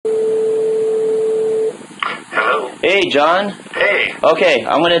Hey, John. Hey. Okay,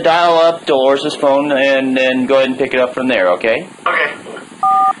 I'm going to dial up Dolores' phone and then go ahead and pick it up from there, okay?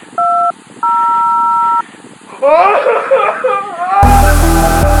 Okay.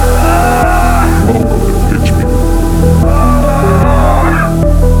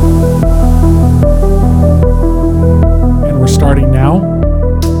 And we're starting now.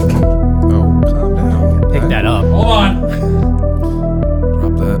 Oh, calm down. Pick that up. Hold on.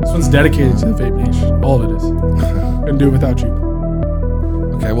 Drop This that. one's dedicated to the Vape Nation. All of it is. Couldn't do it without you.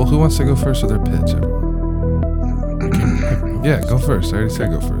 Okay, well, who wants to go first with their pitch, everyone? Yeah, go first. I already said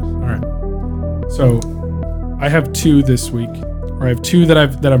go first. All right. So, I have two this week, or I have two that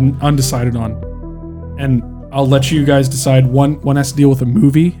I'm undecided on, and I'll let you guys decide. One has to deal with a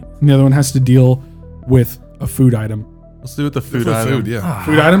movie, and the other one has to deal with a food item. Let's do it with the food For item. food, yeah.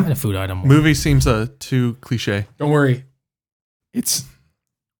 Food item? And a food item. Movie seems too cliche. Don't worry, it's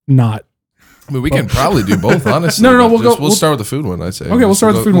not. I mean, we can probably do both, honestly. No, but we'll we'll start with the food one, I'd say. Okay, we'll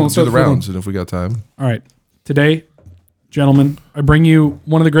start with the food one. We'll do the rounds, and if we got time. All right, today, gentlemen, I bring you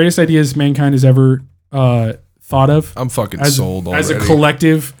one of the greatest ideas mankind has ever thought of. I'm fucking as, sold already. as a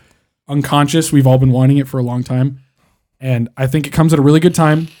collective unconscious, we've all been wanting it for a long time. And I think it comes at a really good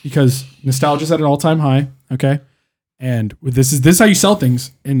time because nostalgia's at an all-time high, okay? And with this is how you sell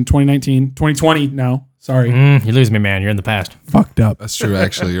things in 2019, 2020 now. Sorry. You lose me, man. You're in the past. Fucked up. That's true,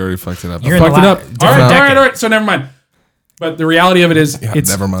 actually. You already fucked it up. You're in Fucked the it up. different All decade. right. So never mind. But the reality of it is Yeah, it's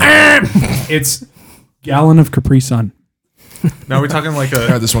never mind. it's gallon of Capri Sun. Now we're talking like I a.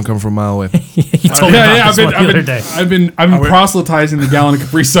 heard this one come from a mile away. You told me about this one the other day. I've been proselytizing the gallon of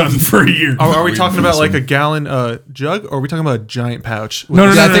Capri Sun for a year. Are we Wait talking for about this like one. a gallon jug, or are we talking about a giant pouch? No,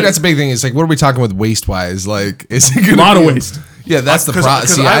 Yeah, I think that's a big thing. It's like, what are we talking with waste-wise? Like, is it A lot of waste. Yeah, that's the 'Cause- process.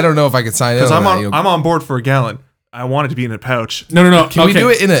 'cause See, I don't know if I can sign in Because on I'm that. on, I'm on board for a gallon. I want it to be in a pouch. No. Can we do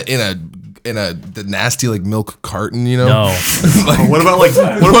it in a the nasty like milk carton? You know? No. Like, What about like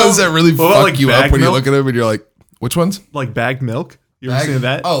what ones that really what fuck about, like, you up bag when you milk? look at them and you're like, which ones? like bagged milk? You ever seen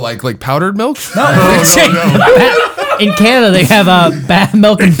that? Oh, like powdered milk? In Canada, they have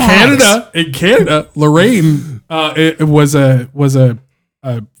milk and In Canada, Lorraine it was a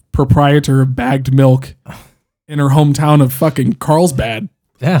proprietor of bagged milk in her hometown of fucking Carlsbad,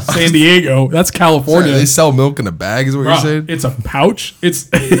 Yeah. San Diego. That's California. They sell milk in a bag, is what you're Bruh, saying? it's a pouch. It's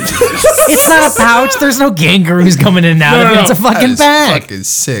It's not a pouch. There's no kangaroos coming in and out of it. No. It's a That fucking is bag. fucking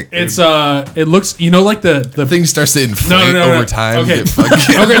sick. it's it looks like the thing starts to inflate over time. Okay. Get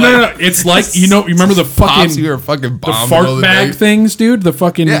fucking, Okay, no. It's like you remember the pops fucking you or fucking the bomb fart bag things, dude. The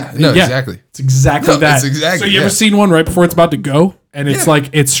fucking exactly. It's exactly No, that. it's exactly, So you yeah. ever seen one right before it's about to go, and it's like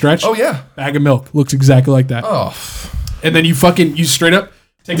it's stretched? Oh yeah. Bag of milk looks exactly like that. Oh, And then you straight up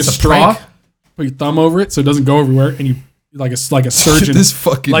take It's a a straw, prank. put your thumb over it so it doesn't go everywhere, and you like a surgeon. this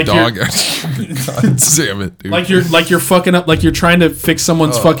fucking like dog. you're- God damn it, dude. like you're fucking up, like you're trying to fix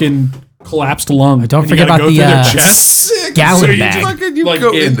someone's fucking collapsed lung. Don't and you forget gotta about go the, through their uh, chest Sick. gallon So you bag. fucking- you Like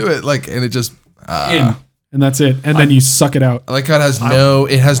go in. into it like, and it just. in, and that's it. And then you suck it out. I like how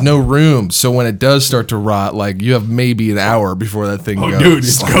it has no room. So when it does start to rot, like you have maybe an hour before that thing goes. Dude,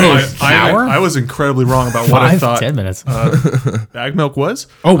 it's Like, goes. I was incredibly wrong about what I 5 thought 10 minutes. bag milk was.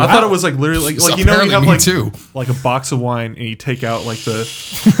 Oh, I thought wow. it was like literally So like you know when you have apparently me like too. like a box of wine and you take out like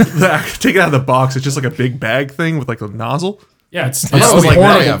take it out of the box. It's just like a big bag thing with like a nozzle. Yeah, it's Oh, like like portable.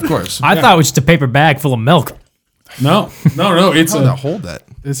 that, yeah, of course. I thought it was just a paper bag full of milk. No. It's How to a hold that?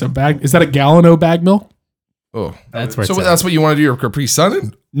 bag. Is that a gallon of bag milk? Oh, That's where so it's at. that's what you want to do your Capri Sun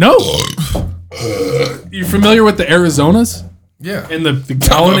in? No. You familiar with the Arizonas? Yeah. And the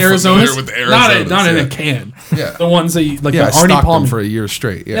gallon familiar Arizonas? with the Not Arizonas, in yeah. a can. Yeah. The ones that you, like Yeah, I the Arnie stocked Palmer. them for a year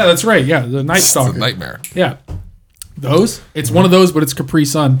straight. Yeah, that's right. Yeah, the Night It's a Stalker. nightmare. Yeah. Those? It's one of those, but it's Capri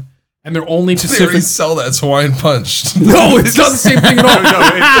Sun. And they're only They already Pacific. sell that. It's Hawaiian Punch. No, it's not the same thing at all.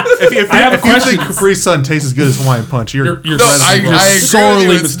 No, if I have a if you question. think Capri Sun tastes as good as Hawaiian Punch, you're You're No, I agree with sorely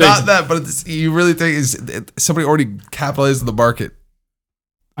you. It's mistaken. not that, but you really think somebody already capitalized on the market.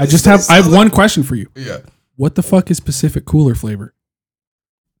 I have one question for you. Yeah. What the fuck is Pacific Cooler flavor?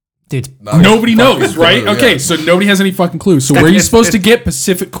 Dude, Not Nobody fucking knows, right? clue, Okay, yeah. so nobody has any fucking clue. So where are you supposed to get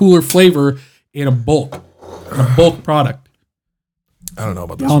Pacific Cooler flavor in a bulk product? I don't know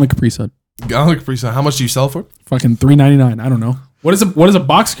about this. Gallon of Capri Sun, Gallon Capri Sun. How much do you sell for? fucking $3.99. I don't know. What is a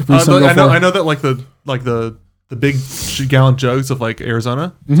box of Capri Sun go I know for? I know that like the big gallon jugs of like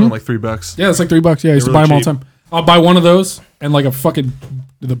Arizona, it's only like $3. Yeah, it's like $3. Yeah, I used to They're buy them all really the time. I'll buy one of those and like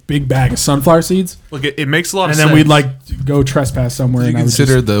the big bag of sunflower seeds, Look, it makes a lot and of then sense. we'd like go trespass somewhere. Do you and I was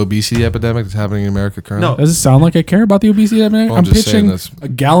consider the obesity epidemic that's happening in America currently? No. does it sound like I care about the obesity epidemic? Well, I'm I'm just saying pitching this. a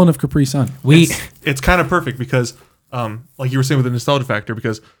gallon of Capri Sun. it's kind of perfect because like you were saying with the nostalgia factor,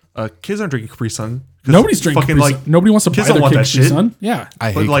 because kids aren't drinking Capri Sun Nobody's drinking fucking Capri Sun. Nobody wants to buy kids their don't want kid that Capri shit. Sun. Yeah.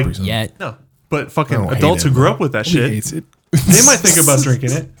 I But hate like, Capri Sun. Yet. No, but fucking I hate adults it, who grew bro. up with that He shit, hates it. they might think about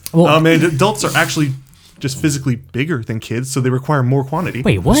drinking it. Well- And adults are actually just physically bigger than kids, so they require more quantity.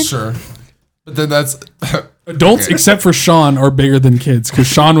 Wait, what? Sure. But then that's Adults, except for Sean, are bigger than kids because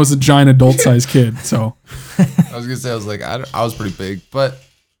Sean was a giant adult-sized kid. So I was gonna say I was like I was pretty big, but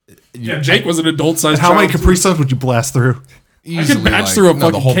yeah, Jake was an adult-sized. How many child. Capri Suns would you blast through? easily batch through a the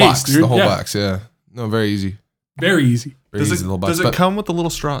fucking whole case, box, dude. the whole Yeah. box. Yeah, no, very easy. Very easy. Very Does easy it, little box. does it but come with the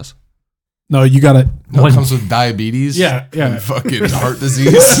little straws? No, you got to. no, it comes with diabetes. Yeah, yeah. and fucking heart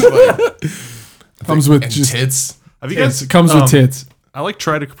disease. Like, Comes with and just tits. Have you tits. guys? It comes with tits. I like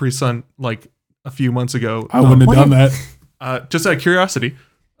tried a Capri Sun like a few months ago. I wouldn't have done that. Just out of curiosity,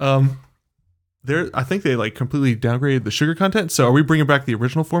 I think they like completely downgraded the sugar content. So are we bringing back the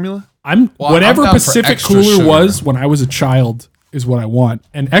original formula? Well, Whatever I'm down for Pacific extra Cooler sugar. was when I was a child is what I want,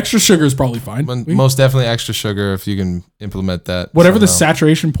 and extra sugar is probably fine. Most definitely extra sugar if you can implement that. Whatever the somehow.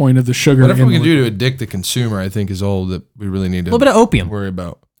 saturation point of the sugar. Whatever in we can the do to addict the consumer, I think, is all that we really need to A little bit of opium. worry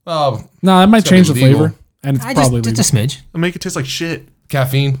about. Oh, No, that might gotta change the be legal. flavor, and it's I probably just legal. a smidge. And make it taste like shit.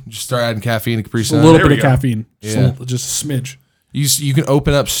 caffeine. Just start adding caffeine to Capri a Sun. little There bit we of go. caffeine, Yeah. just a smidge. You can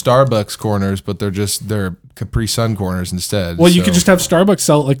open up Starbucks corners, but they're Capri Sun corners instead. Well, you so- could just have Starbucks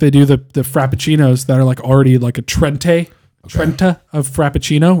sell it like they do the frappuccinos that are like already like a Trenta of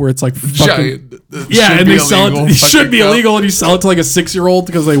frappuccino, where it's like fucking, giant. yeah, and they sell it. It should be illegal. illegal, and you sell it to like a 6-year-old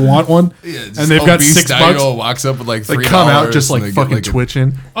because they want one, and they've got $6. Walks up with like They $3 come out just and like they get, fucking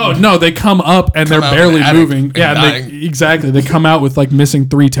twitching. Oh no, they come up and they're out barely in the attic moving. and Yeah, and dying. exactly. They come out with like missing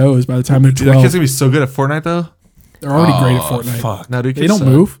 3 toes by the time they're Dude, that 12. kid's gonna be so good at Fortnite though. They're already great at Fortnite. Fuck. No, dude, They kids don't suck.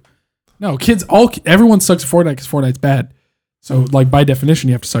 move. No, kids. Everyone sucks at Fortnite because Fortnite's bad. So like by definition,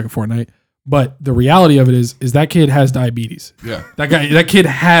 you have to suck at Fortnite. But the reality of it is that kid has diabetes. Yeah. That kid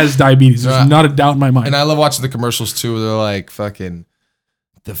has diabetes. There's Yeah. not a doubt in my mind. And I love watching the commercials too, where they're like, fucking,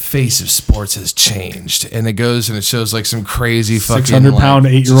 the face of sports has changed. And it goes and it shows like some crazy fucking 600-pound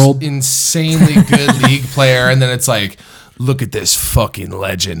like, 8-year-old. just insanely good league player. And then it's like, look at this fucking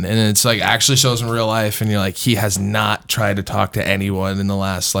legend. And it's like actually shows in real life. And you're like, he has not tried to talk to anyone in the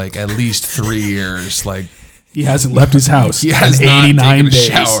last like at least 3 years. Like, He hasn't left his house he has in not 89 taken a days.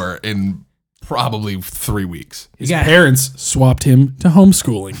 shower in probably 3 weeks. His parents swapped him to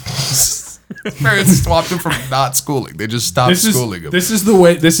homeschooling. Parents swapped him from not schooling. They just stopped schooling him. This is the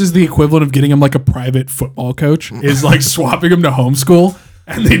way. This is the equivalent of getting him like a private football coach. Is like swapping him to homeschool,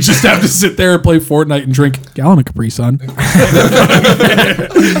 and they just have to sit there and play Fortnite and drink gallon of Capri Sun,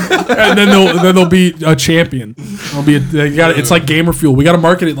 and then they'll be a champion. It's like Gamer Fuel. We got to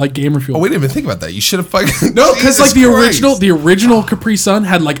market it like Gamer Fuel. Oh, we didn't even think about that. You should have fucking No, because like Jesus the original Capri Sun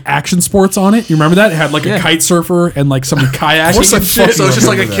had like action sports on it. You remember that? It had like a kite surfer and like some kayaking. What's and like shit. so it's just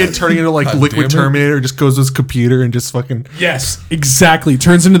like a remember kid that. turning into like God Liquid damn it. Terminator, just goes to his computer and just fucking Yes, exactly.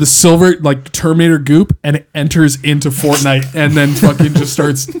 Turns into the silver like Terminator goop and it enters into Fortnite and then fucking just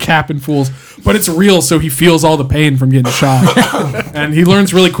starts capping fools. But it's real, so he feels all the pain from getting shot, and he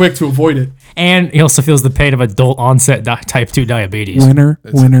learns really quick to avoid it. And he also feels the pain of adult onset type 2 diabetes. Winner,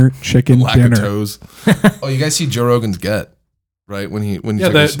 chicken lack dinner. of toes. Oh, you guys see Joe Rogan's gut, right? When he Yeah,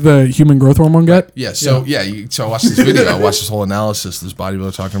 took his- the human growth hormone gut. yeah. So so I watched this video. I watched this whole analysis. This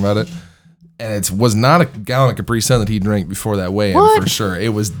bodybuilder talking about it, and it was not a gallon of Capri Sun that he drank before that weigh-in for sure. It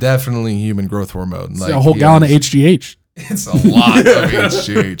was definitely human growth hormone. Like a whole gallon of HGH. It's a lot of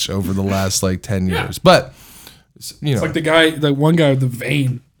HGH over the last like 10 years, but you know, It's like the one guy with the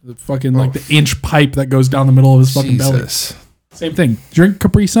vein, the fucking like the inch pipe that goes down the middle of his fucking belly. Jesus. Same thing. Drink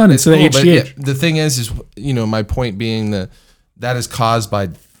Capri Sun instead Cool, of but HGH. the thing is my point being that is caused by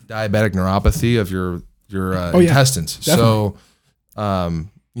diabetic neuropathy of your intestines. Definitely. So,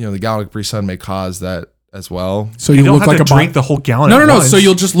 the gallon of Capri Sun may cause that as well. So you you don't look have like to a drink the whole gallon. No. at once. So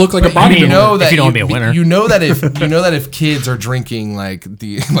you'll just look like a I mean, bodybuilder. You know If that you don't wanna be a winner. You know that if kids are drinking like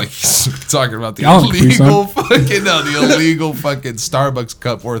talking about the Gallon of Capri Sun. the illegal fucking Starbucks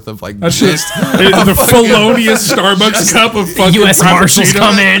cup worth of like That shit, just the felonious Starbucks cup of fucking U.S. Marshals Frappuccino.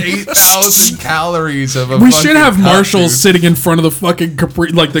 come in. 8,000 calories of a We fucking should have cup, marshals dude. sitting in front of the fucking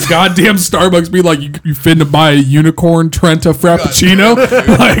Capri, like the goddamn Starbucks, be like, you finna buy a unicorn Trenta Frappuccino?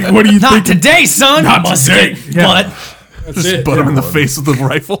 Like, what do you Not think? today, son. Not Musket. today. Yeah. But That's just it. put him in the face with the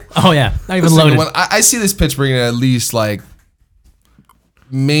rifle. oh yeah, not even Listen, loaded. when I see this pitch bringing at least like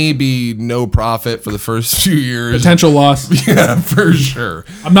maybe no profit for the first few years. Potential loss. Yeah, for sure.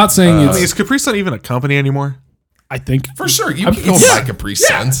 I'm not saying I it's. mean, is Capri Sun even a company anymore? I think For sure. You I'm- can go yeah. buy Capri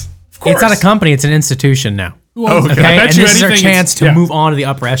Suns. It's not a company; it's an institution now. Okay. Okay, I bet and you this is our anything chance it's- to yeah. move on to the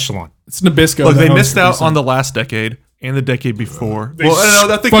upper echelon. It's Nabisco. Look, that they owns missed Capri out Sun. on the last decade, and the decade before. Well,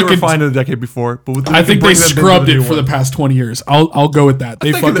 I think they were fucking- fine in the decade before, but I think they scrubbed it for the past 20 years. I'll go with that. They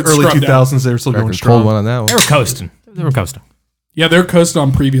I think in fucking the early scrubbed it. 2000s they were still going Cold strong. one on that They one. were coasting. They were coasting. Yeah, they're coasting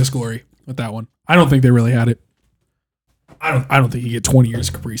on previous glory with that one. I don't think they really had it. I don't think you get 20 years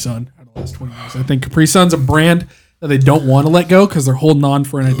of Capri Sun out of the last 20 years. I think Capri Sun's a brand that they don't want to let go because they're holding on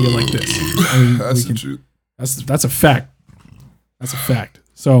for an idea like this. I mean, That's the truth. that's a fact. That's a fact.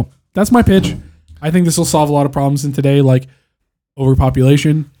 So that's my pitch. I think this will solve a lot of problems in today, like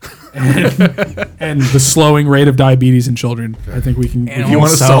overpopulation and the slowing rate of diabetes in children. I think we can. And You want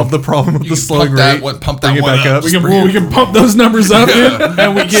to Also- solve the problem of the slowing rate? Pump bring that it one back up. up. we can pump those numbers up, dude,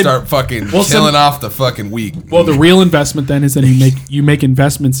 and we can Start fucking Well, some- killing off the fucking weak. Well, the real investment then is that you make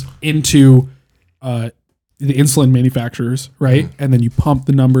investments into the insulin manufacturers, right? And then you pump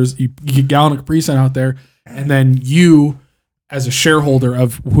the numbers. You get a gallon of Capri Sun out there, and then you, as a shareholder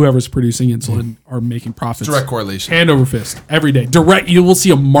of whoever's producing insulin, are making profits. Direct correlation. Hand over fist every day. Direct. You will see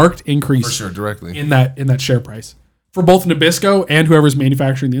a marked increase For sure, directly. in that share price for both Nabisco and whoever's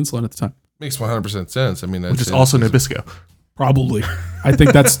manufacturing the insulin at the time. Makes 100% sense. I mean, Which is also Nabisco. Probably. I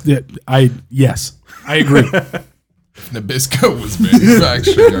think that's it. Yes, I agree. Nabisco was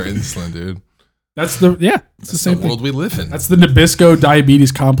manufacturing our insulin, dude. That's the it's the same The thing. world we live in. That's the Nabisco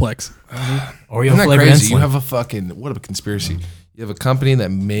diabetes complex. Oreo Isn't that flavored crazy? You insulin. have a fucking, what a conspiracy. You have a company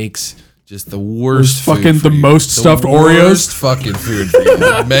that makes just the worst There's food fucking for the you. most stuffed Oreos. Worst fucking food for you.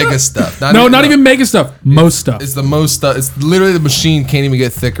 Mega stuff. Not even mega stuff. Most stuff. It's the most stuff. It's literally the machine can't even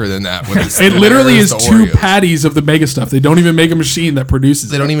get thicker than that. When it's It literally there's is the 2 Oreos. patties of the mega stuff. They don't even make a machine that produces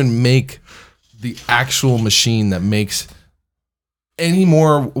They it. don't even make the actual machine that makes any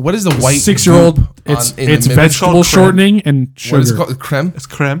more. What is the white 6-year-old. goop It's on- in the middle? vegetable called creme. shortening and sugar. What is it called? Creme? It's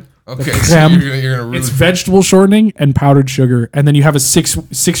creme. Okay, creme. so you're gonna really It's vegetable shortening and powdered sugar, and then you have a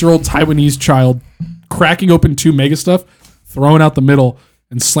 6-year-old Taiwanese child cracking open 2 mega stuff, throwing out the middle,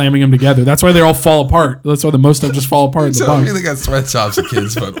 and slamming them together. That's why they all fall apart. That's why the most stuff just fall apart in the So box. they got sweatshops of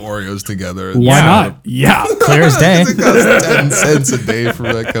kids put Oreos together. Why not? Yeah. Clear as day. It costs 10 cents a day for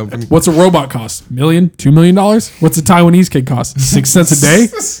that company. What's a robot cost? $1 million? $2 million? What's a Taiwanese kid cost? 6 cents a day?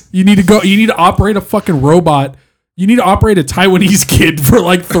 You need to operate a fucking robot. You need to operate a Taiwanese kid for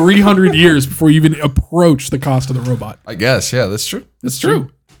like 300 years before you even approach the cost of the robot. I guess, yeah, that's true. That's true.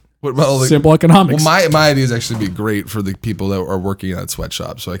 What about all the, Simple economics. well, my ideas actually be great for the people that are working at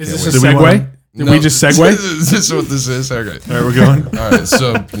sweatshops. So I can't Is wait. this a Did we segue? wanna- Did we just segue? Is this what this is? Okay. All right, we're going. All right.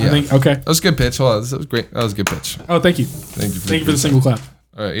 So yeah, I think, okay. that was a good pitch. Hold on, that was great. That was a good pitch. Oh, thank you. Thank you. Thank you for the single clap.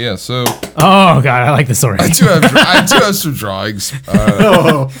 All right. Yeah. So Oh god, I like this already. I do have some drawings.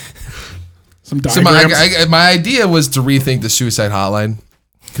 Some So diagrams. my idea was to rethink the suicide hotline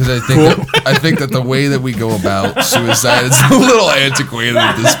because I think that the way that we go about suicide is a little antiquated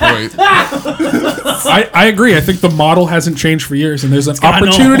at this point. I agree. I think the model hasn't changed for years, and there's an gotten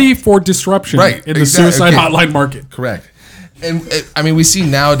opportunity for disruption Right, in the exactly. suicide Okay. hotline market. Correct. And I mean, we see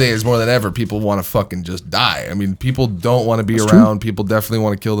nowadays more than ever, people want to fucking just die. I mean, people don't want to be around. People definitely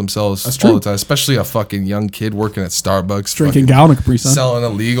want to kill themselves all true. the time, especially a fucking young kid working at Starbucks, Drinking fucking gallon of Capri Sun. selling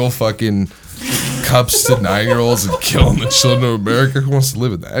illegal fucking cups to 9-year-olds and killing the children of America. Who wants to live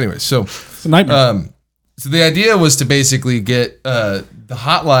with that? Anyway, so It's a nightmare. so the idea was to basically get the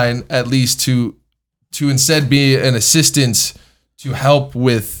hotline at least to instead be an assistance to help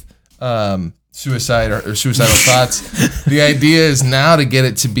with suicide or suicidal thoughts. The idea is now to get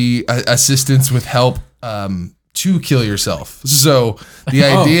it to be assistance with help to kill yourself. So the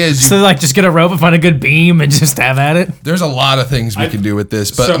idea is So like, just get a rope and find a good beam and just have at it. there's a lot of things we can do with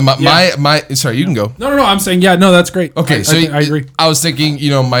this, but So, my sorry, you can go. no. I'm saying, yeah, no, that's great. Okay, so I agree. I was thinking,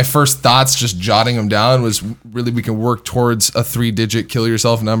 my first thoughts, just jotting them down, was really we can work towards a 3-digit kill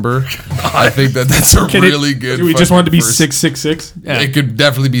yourself number. I think that's a Can it- really good. Do we just fucking want it to be first- 666? It could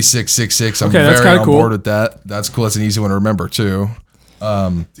definitely be 666. I'm Okay, that's very kinda on cool. board with that. That's cool. That's an easy one to remember too.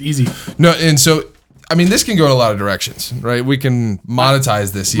 It's easy. No, and so I mean, this can go in a lot of directions, right? We can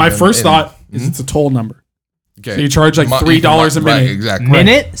monetize this. My even first in- thought is it's a toll number. Okay. So you charge like $3 a minute. Right, exactly.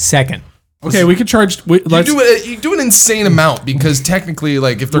 Minute, second. Okay, we could charge. Let's You do an insane amount because technically,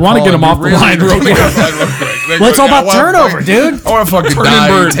 like, if they're wanna get calling, them off you the really line do real wanna quick. get off the line real quick. They Well, it's go, all "Yeah, about I wanna turnover, fucking- dude. I want to fucking Turn and die.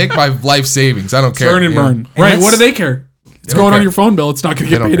 burn. Take my life savings. I don't care. turn and you know? burn. Right? that's- What do they care? It's don't going on care. your phone bill. It's not going to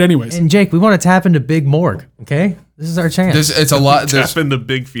get don't paid care. anyways. And Jake, we want to tap into Big Morgue. Okay, this is our chance. It's a lot. There's, Tap into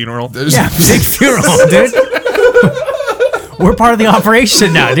big funeral. there's, Yeah, big funeral, dude. We're part of the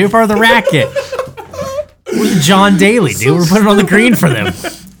operation now, dude. We're part of the racket. We're John Daly, dude. We're putting on the green for them.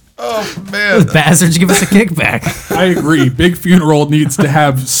 oh man. Bastards give us a kickback. I agree. Big funeral needs to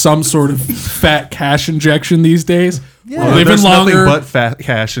have some sort of fat cash injection these days. We're living There's longer. nothing but fat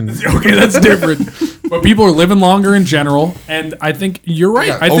cash and Okay, that's different. but people are living longer in general, and I think you're right.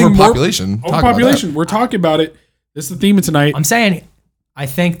 Yeah, I think overpopulation. Talk about overpopulation. We're talking about it. This is the theme of tonight. I'm saying, I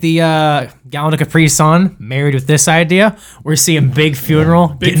think the gallon of Capri Sun married with this idea, we're seeing big funeral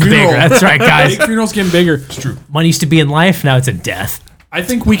getting funeral. bigger. That's right, guys. Big funerals getting bigger. It's true. Money used to be in life, now it's in death. I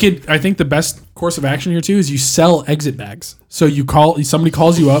think the best course of action here too is you sell exit bags. So somebody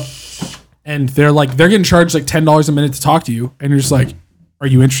calls you up, and they're getting charged like $10 a minute to talk to you, and you're just like, are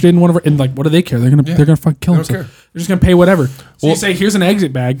you interested in one of our? And like, what do they care? They're gonna fucking kill themselves. They're just gonna pay whatever. So you say, here's an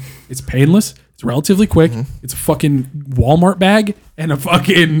exit bag. It's painless. It's relatively quick. It's a fucking Walmart bag and a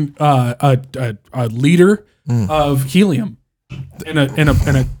fucking a liter of helium in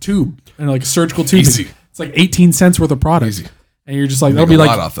a tube and like a surgical tube. Easy. It's like 18 cents worth of product. Easy. And you're just like, Make that'll be a like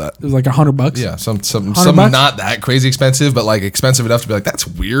lot off that. It was like $100. Yeah, some $100? not that crazy expensive, but like expensive enough to be like, that's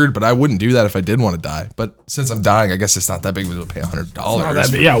weird, but I wouldn't do that if I did want to die. But since I'm dying, I guess it's not that big of a deal to pay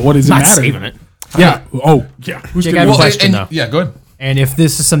 $100. Yeah, what does it Not matter? saving it. Yeah. Oh, yeah. Who's Jake, gonna I have a do question, that? though. Yeah, go ahead. And if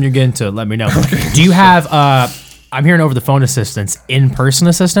this is something you're getting to, let me know. Do you have, I'm hearing over the phone assistance, in-person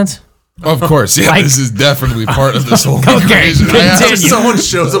assistance? Of course, yeah. Like- This is definitely part of this whole Okay, equation. continue. Someone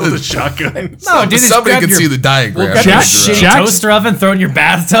shows up with a shotgun. No, dude, Somebody can see the diagram. Grab Jack- your shitty Jack's- toaster oven, throw it in your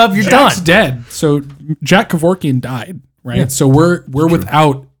bathtub, you're Jack's done. dead. So Jack Kevorkian died, right? So we're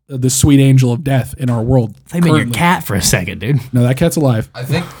without the sweet angel of death in our world. I mean, your currently. cat for a second, dude. No, that cat's alive. I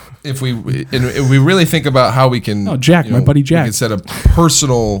think if we really think about how we can, Oh, Jack, my buddy Jack. we can set up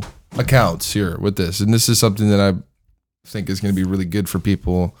personal accounts here with this, and this is something that I think is going to be really good for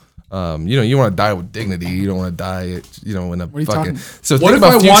people. You want to die with dignity. You don't want to die, in a are you fucking. talking- So What think if I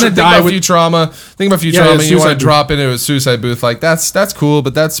about wanna think die about with- Futurama. Think about Futurama. Yeah, and you want suicide to drop into a suicide booth. Like that's cool,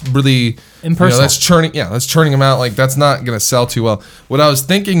 but that's really Impersonal. that's churning. Yeah, that's churning them out. Like that's not going to sell too well. What I was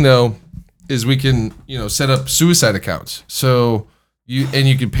thinking though is we can set up suicide accounts. So you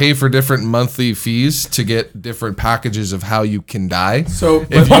can pay for different monthly fees to get different packages of how you can die. So,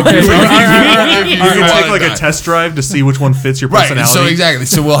 If you- okay, You wanna can take like die. a test drive to see which one fits your Right. personality. So exactly.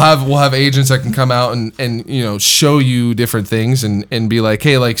 So we'll have agents that can come out and show you different things and be like,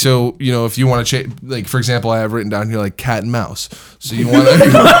 hey, like so if you want to change, like for example, I have written down here like cat and mouse. So you want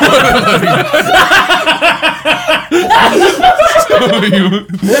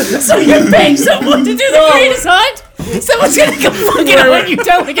So you're paying someone to do the greatest hunt? Someone's gonna come fucking hunt you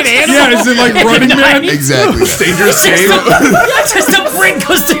down like an animal? yeah, is it like Running Man? exactly. dangerous game. Just a brick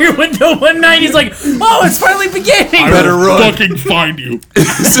goes through your window one night. He's like, "Oh, it's finally beginning." Better run. Fucking find you.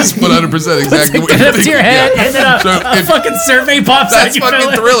 This is 100% exactly what Get you're up to thinking. your head, Yeah. and then So a if- fucking survey pops out. That's You fill fucking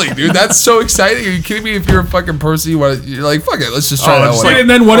it. thrilling, dude. That's so exciting. Are you kidding me? If you're a fucking person, you're like, fuck it, let's just try Oh, that just one. like- And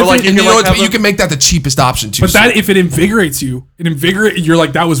then what Or if like it, you And can, you know like, what? have You a- can make that the cheapest option too. but that if it invigorates you, you're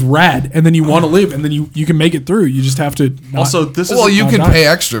like, that was rad, and then you want to live, and then you can make it through. You just have to not, Also, this is well, you not can die. pay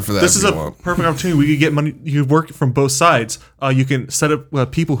extra for that. This if is you a want. perfect opportunity. We could get money. You could work from both sides. You can set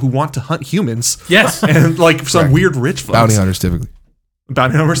up people who want to hunt humans. Yes. And like some weird rich folks. Bounty hunters typically.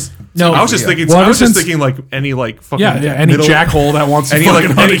 Bounty hunters. No, I was just yeah. thinking. Well, I ever was just since- thinking like any like fucking any middle- jackhole that wants to any fucking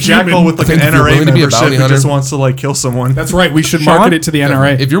like hunt any a human. jackhole with like an think if you're NRA willing to be a membership bounty who just hunter- wants to like kill someone. That's right. We should Sean? market it to the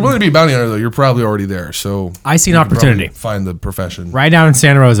NRA. If you're willing to be a bounty hunter, though, you're probably already there. So I see an you can probably opportunity Find the profession. right down in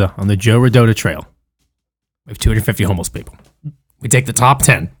Santa Rosa on the Joe Rodota Trail. We have 250 homeless people. We take the top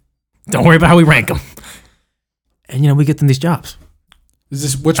 10. Don't worry about how we rank them. And we get them these jobs. Is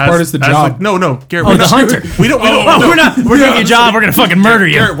this which part is the job? no, Garrett. Oh, we're the not- hunter. We don't. Oh, we're giving you a job. We're gonna fucking murder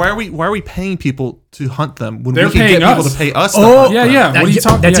you. Garrett, why are we paying people to hunt them when They're we can paying get people us. to pay us? Oh, to hunt Yeah, them? yeah. What are you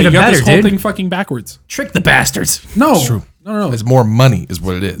talking? that's Yeah, even you got better, this whole dude. thing fucking backwards. Trick the bastards. No, True. no. It's more money, is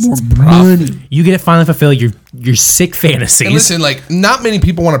what it is. More It's profit. money. You get to finally fulfill your sick fantasies. And listen, like, not many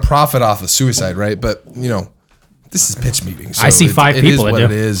people want to profit off of suicide, right? But this is pitch meeting. So I see five it people is that what do.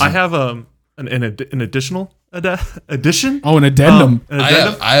 it is. I have an additional addition. Oh, an addendum. An I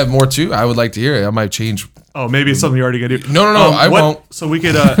addendum? have more too. I would like to hear it. I might change. Oh, maybe it's something you're already gonna do. No, I won't. So we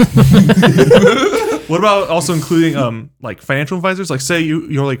could. What about also including like financial advisors? Like, say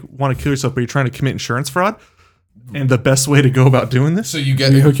you're like want to kill yourself, but you're trying to commit insurance fraud, and the best way to go about doing this, So you get.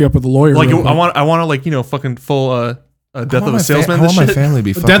 Let me hook you up with a lawyer. like, real I quick. want to like fucking full death of a salesman. I want This my shit. family to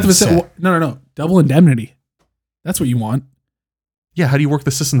be fucking death of a set. no. Double indemnity. That's what you want. Yeah, how do you work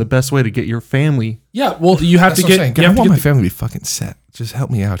the system the best way to get your family? Yeah. Well, you have That's to what I'm get. saying. You I have to want get my the- family to be fucking set. Just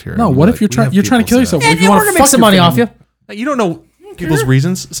help me out here. No. I'm What like, if you're we trying? have You're trying to people kill yourself? set. What if yeah, you we're want gonna to make some money off you. You don't know people's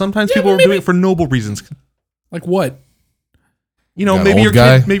reasons. Sometimes people are doing it for noble reasons. Like what? You know, Got an maybe old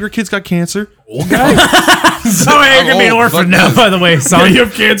guy? maybe your kid's got cancer. Old guy? Oh, hey, you're gonna be an old. orphan Fuck now, this. by the way, son. You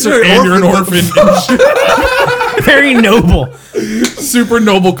have cancer and you're an orphan. Very noble. Super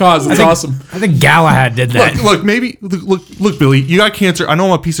noble cause. It's awesome. I think Galahad did that. Look, maybe look, Billy, you got cancer. I know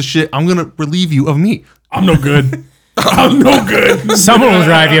I'm a piece of shit. I'm gonna relieve you of me. I'm no good. I'm no good. Someone will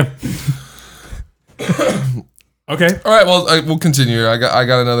drive you. Okay. All right, well, we'll continue. I got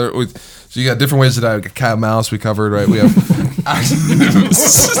another. So you got different ways to die. We got cat and mouse. We covered, right? We have.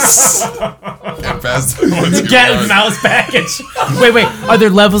 Cat and mouse package. Wait. Are there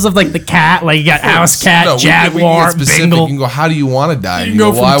levels of like the cat? Like you got house cat, No, we jaguar, can get specific. Bengal. You can go. How do you want to die? You can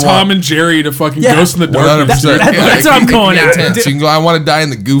go from Tom and Jerry to fucking Ghost in the Darkness. 100%. That's what I'm going at. So you can go. I want to die in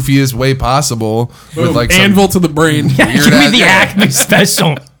the goofiest way possible with like some Anvil to the brain. Give me the Acme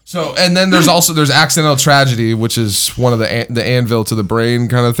special. So, and then there's accidental tragedy, which is one of the anvil to the brain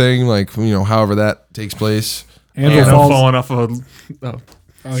kind of thing, like, you know, however that takes place. Anvil I'm falls falling off a.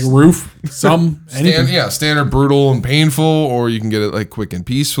 like a roof. Anything. Standard brutal and painful, or you can get it like quick and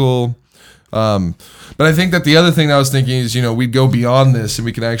peaceful. But I think that the other thing I was thinking is, you know, we'd go beyond this and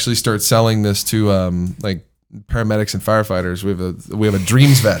we can actually start selling this to like paramedics and firefighters. We have a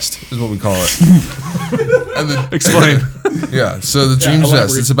dreams vest is what we call it. And then, Explain. yeah, so the dreams vest,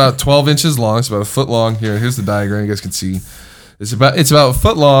 elaborate. it's about 12 inches long. It's about a foot long. Here's the diagram. You guys can see. It's about a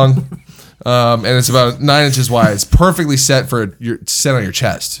foot long, and it's about 9 inches wide. It's perfectly set set on your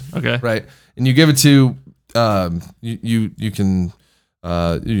chest. Okay. Right, and you give it to you can.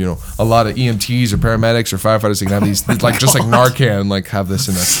 You know, a lot of EMTs or paramedics or firefighters they can have these like just like Narcan, like have this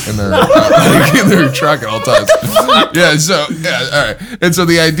in their truck at all times. Yeah, so yeah, all right. And so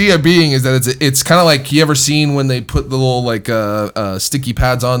the idea being is that it's kind of like, you ever seen when they put the little like sticky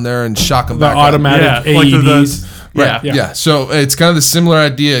pads on there and shock them The back automatic Yeah, like AEDs. Right. Yeah. So it's kind of the similar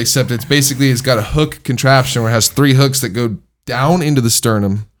idea, except it's got a hook contraption where it has 3 hooks that go down into the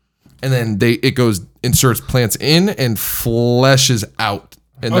sternum, and then it inserts plants in and fleshes out.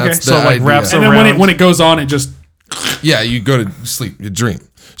 And Okay. that's the So, like, idea. wraps And then around. when it goes on, it just Yeah, you go to sleep, you dream.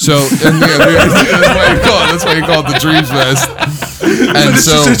 So and that's why you call it the dreams vest. And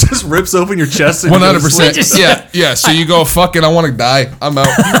so it just rips open your chest. And you go to sleep. 100%. Yeah. So you go, fuck it, I want to die. I'm out.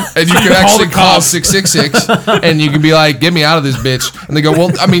 And you can actually call 666 and you can be like, get me out of this bitch. And they go,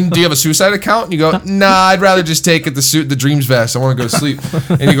 well, I mean, do you have a suicide account? And you go, nah, I'd rather just take it the dreams vest. I want to go to sleep.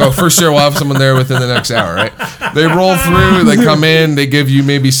 And you go, for sure, we'll have someone there within the next hour, right? They roll through, they come in, they give you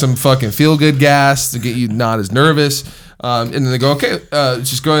maybe some fucking feel good gas to get you not as nervous. And then they go, okay,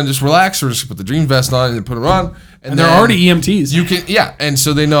 just go ahead and just relax. We're just put the dream vest on and put it on. and they're already EMTs. You can, yeah, and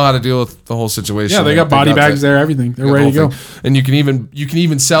so they know how to deal with the whole situation. Yeah, they got body bags there, everything. They're ready to go. And you can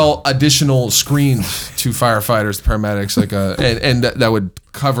even sell additional screens to firefighters, paramedics, like and that would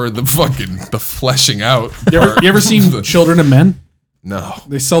cover the fleshing out. You ever seen Children of Men? No.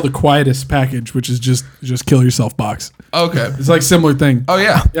 They sell the quietest package, which is just kill yourself box. Okay. It's like similar thing. Oh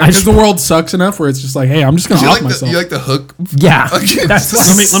yeah. Yeah, because the world sucks enough where it's just like, hey, I'm just gonna You off like myself. you like the hook? Yeah. Okay. That's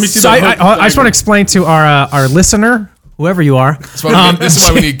let me see so the hook I just want diagram. to explain to our listener, whoever you are, This is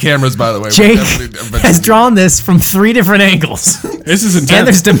why we need cameras, by the way. Jake Everybody- has drawn this from 3 different angles. This is And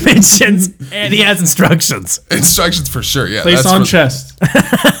intense. there's dimensions, and he has instructions. instructions for sure. Yeah. Place that's on for- chest.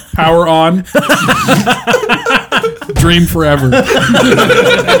 Power on. Dream forever. Let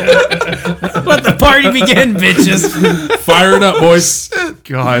the party begin, bitches. Fire it up, boys.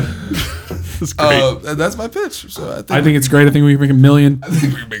 God. That's great. And that's my pitch. So I think it's great. I think we can make $1 million. I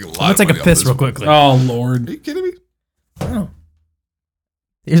think we can make a lot. Let's take a of money off piss this real one. quickly. Oh Lord. Are you kidding me?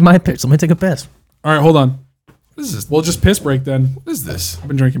 Here's my pitch. Let me take a piss. All right, hold on. What is this? We'll just piss break then. What is this? I've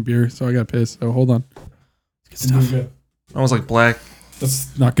been drinking beer, so I got piss. So hold on. Good. I was like black.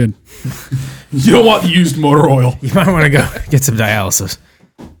 That's not good. You don't want used motor oil. You might want to go get some dialysis.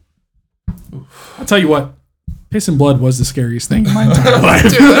 I'll tell you what. Piss and blood was the scariest thing in my entire life.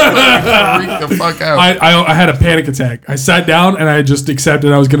 Dude, that freaked the fuck out. I had a panic attack. I sat down and I just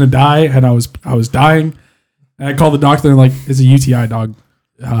accepted I was gonna die, and I was dying. And I called the doctor and like, it's a UTI, dog.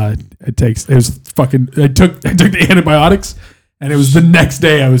 I took the antibiotics, and it was the next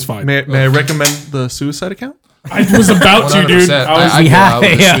day I was fine. May I recommend the suicide account? I was about to, dude. 100%. I was, I go out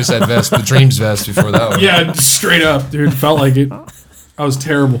with the Yeah. suicide vest, the dreams vest before that one. yeah, straight up, dude. Felt like it. I was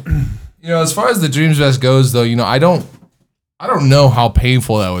terrible. You know, as far as the dreams vest goes, though, you know, I don't know how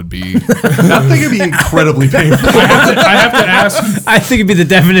painful that would be. I think it'd be incredibly painful. I have to ask. I think it'd be the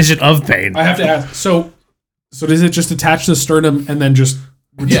definition of pain. I have to ask. So does it just attach to the sternum and then just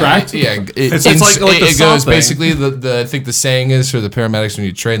retract? Yeah, It's like the it saw goes thing. basically. I think the saying is for the paramedics when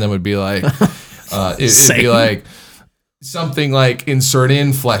you train them would be like, it'd be Saying. like something like insert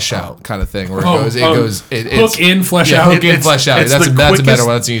in, flesh out kind of thing, where it Oh, goes. Hook in, flesh Yeah, out. hook in, flesh out. it's That's the a better quickest-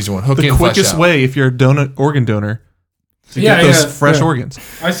 one. That's an easy one. Hook The in, flesh quickest out. way if you're a organ donor to Yeah, get those yeah, fresh yeah. organs.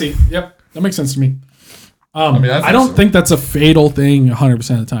 I see. Yep, that makes sense to me. I don't think that's a fatal thing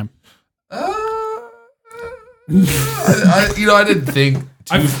 100% of the time. I didn't think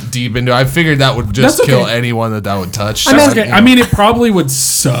too deep into it. I figured that would just That's kill okay. anyone that would touch. That's okay. I mean, it probably would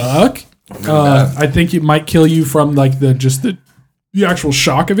suck. I think it might kill you from like the actual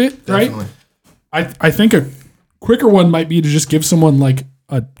shock of it, right? Definitely. I think a quicker one might be to just give someone like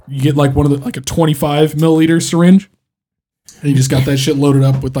you get like one of the like a 25 milliliter syringe, and you just got that shit loaded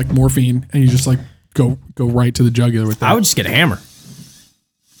up with like morphine, and you just like go right to the jugular with that. I would just get a hammer.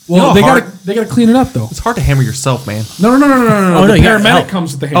 Well, You know how they gotta clean it up though. It's hard to hammer yourself, man. No. Oh, no, The you gotta paramedic help.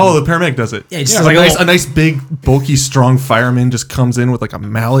 comes with the hammer. Oh, the paramedic does it. Yeah, it's Yeah, just like like a nice big, bulky, strong fireman just comes in with like a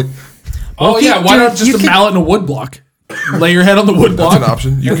mallet. Oh yeah, why dude, not just you a could- mallet and a wood block? Lay your head on the wood That's an block.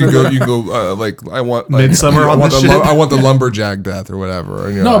 option. You can go. Like I want Midsummer I on want this the shit. I want the lumberjack death or whatever.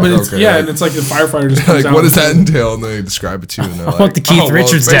 And you're No, like, but it's okay, yeah, like- and it's like the firefighter just comes like out. what does that entail? And they describe it to you. And they're like, want the Keith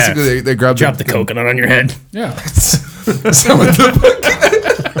Richards death. basically they grab Drop the coconut on your head. Yeah, some of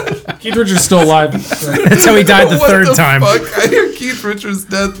the Keith Richards is still alive. That's how he died the What third the time. Fuck? I hear Keith Richards'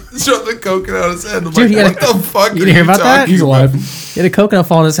 death. Shot the coconut on his head. I'm Dude, like, you what gotta- the fuck? you didn't hear about that? He's alive. He had a coconut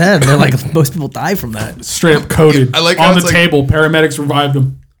fall on his head. They're like, most people die from that. Straight up coated I like how on the it's like- table. Paramedics revived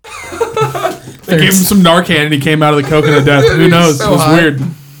him. They gave him some Narcan and he came out of the coconut death. Who knows? so it was high. weird.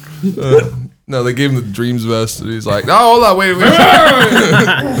 No, they gave him the dreams vest, and he's like, "No, hold on, wait.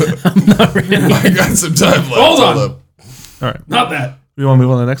 I got some time left. Hold on. up." All right. Not that. We want to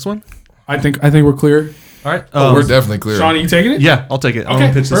move on to the next one? I think we're clear. All right. Oh, we're definitely clear. Sean, are you taking it? Yeah, I'll take it. I'm Okay.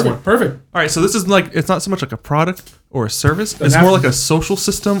 going to pitch this Perfect. one. Perfect. All right, so this is like, it's not so much like a product or a service. It's have more to like a social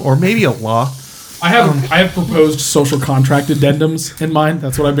system or maybe a law. I have proposed social contract addendums in mind.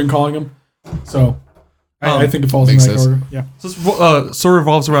 That's what I've been calling them. So I think it falls in makes that sense. order. Yeah. So this sort of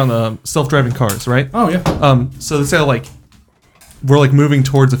revolves around self-driving cars, right? Oh yeah. So let's say like we're like moving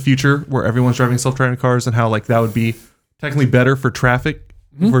towards a future where everyone's driving self-driving cars and how like that would be technically better for traffic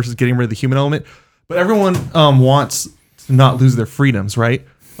versus getting rid of the human element. But everyone wants to not lose their freedoms, right?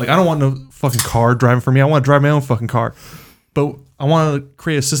 Like I don't want no fucking car driving for me. I want to drive my own fucking car. But I want to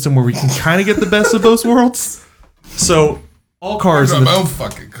create a system where we can kind of get the best of both worlds. So all cars, My own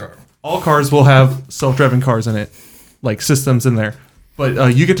fucking car. all cars will have self-driving cars in it, like systems in there.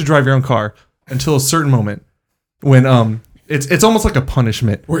 But you get to drive your own car until a certain moment when it's almost like a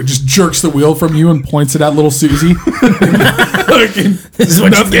punishment. Where it just jerks the wheel from you and points it at little Susie. This is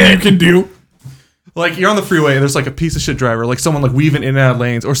what you Nothing get. you can do. Like you're on the freeway and there's like a piece of shit driver, like someone like weaving in and out of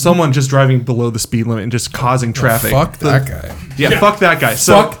lanes, or someone just driving below the speed limit and just causing traffic. Fuck that guy. Yeah, fuck that guy.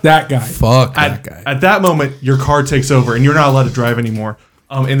 So Fuck that guy. Fuck that at, guy. at that moment, your car takes over and you're not allowed to drive anymore.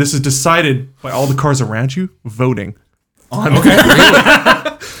 And this is decided by all the cars around you voting. On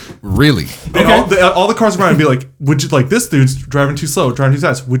Really? And all the cars around would be like, would you like this dude's driving too slow, driving too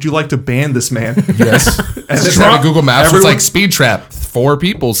fast? Would you like to ban this man? Yes. And Just then have a Google Maps. It's everyone- like speed trap. 4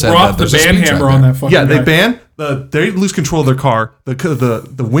 people said Drop that. the There's a ban speed trap hammer on there. that fucking Yeah, they guy. ban they lose control of their car.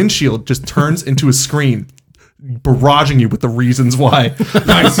 The windshield just turns into a screen, barraging you with the reasons why.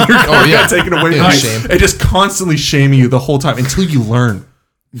 Nice. Your car Oh, yeah. got taken away Yeah, from shame. you. And just constantly shaming you the whole time until you learn.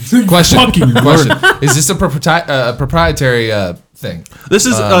 Question. Fucking Question. Is this a proprietary thing? This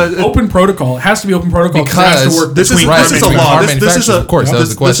is Open protocol. It has to be open protocol because it has Because to work. this is between right, this is a between law. car This is manufacturers, a of course, that was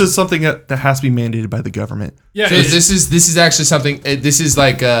the this question. is something that has to be mandated by the government. Yeah. So this is actually something. This is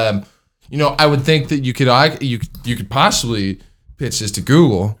like I would think that you could possibly pitch this to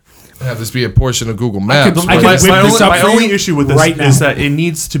Google and have this be a portion of Google Maps. I could My, whip my this only, up my for only you issue with this right now. is that it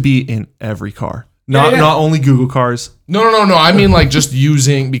needs to be in every car, not yeah. only Google cars. No. I mean like just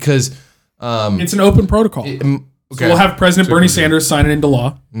using because. It's an open protocol. Okay. So we'll have President Bernie Sanders sign it into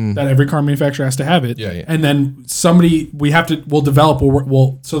law that every car manufacturer has to have it. Yeah. And then we'll develop,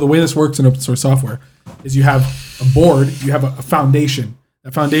 so the way this works in open source software is you have a board, you have a foundation.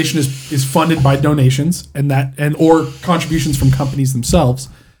 That foundation is funded by donations or contributions from companies themselves.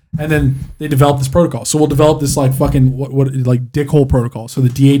 And then they develop this protocol. So we'll develop this like fucking, like dickhole protocol. So the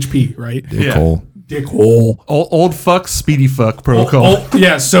DHP, right? Nicole. Dickhole. Old fuck, speedy fuck protocol.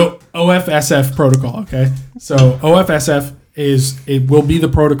 Yeah, so OFSF protocol, okay? So OFSF will be the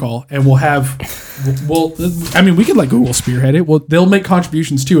protocol and we could let Google spearhead it. They'll make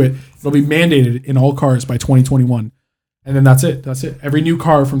contributions to it. It'll be mandated in all cars by 2021. And then that's it. Every new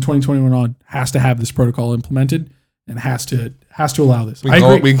car from 2021 on has to have this protocol implemented and has to allow this. We I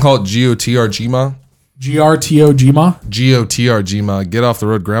can agree. call it GOTRGMA. GRTO GMA. GOTRGMA. Get off the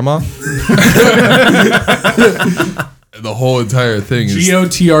road, Grandma. The whole entire thing is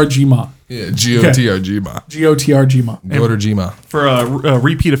GOTR GMA. yeah, GOTRGMA. GOTR GMA. Go to Gma. For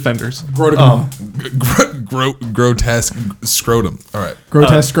repeat offenders. Protocol. Grotesque scrotum. All right.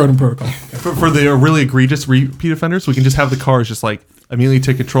 Grotesque scrotum protocol. For the really egregious repeat offenders, we can just have the cars just like immediately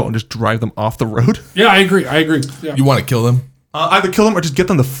take control and just drive them off the road. Yeah, I agree. Yeah. You want to kill them? Either kill them or just get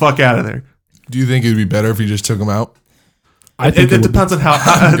them the fuck out of there. Do you think it would be better if you just took them out? I think It depends on how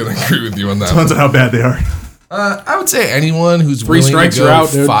I'm gonna agree with you on that. depends on how bad they are. I would say anyone who's Three willing strikes, to you're go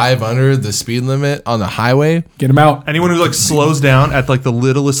out, dude. 5 under the speed limit on the highway. Get him out. Anyone who like slows down at like the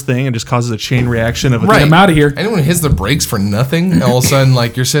littlest thing and just causes a chain reaction of a Get him out of here. Anyone who hits the brakes for nothing, and all of a sudden,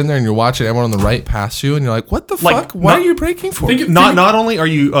 like you're sitting there and you're watching everyone on the right pass you, and you're like, "What the Like, fuck? What not- are you braking for?" Not only are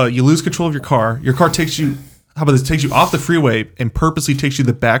you you lose control of your car takes you. How about this? Takes you off the freeway and purposely takes you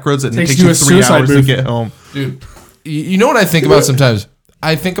the back roads and Takes takes you you a 3 suicide hours to booth. get home. Dude, you know what I think about sometimes?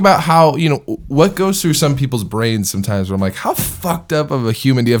 I think about how, what goes through some people's brains sometimes where I'm like, how fucked up of a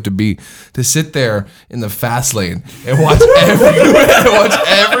human do you have to be to sit there in the fast lane and watch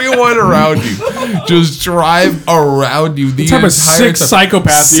everyone around you just drive around you the What type of entire sick time.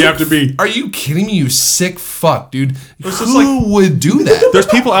 psychopath do you have to be? Are you kidding me, you sick fuck, dude? just Who would do that? There's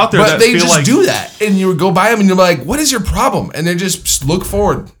people out there But that they feel just like do that, and you go by them, and you're like, "What is your problem?" And they just look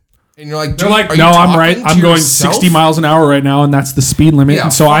forward, and you're like, They're "Dude, like, are no, you I'm right. talking to I'm going yourself?" 60 miles an hour right now, and that's the speed limit. Yeah,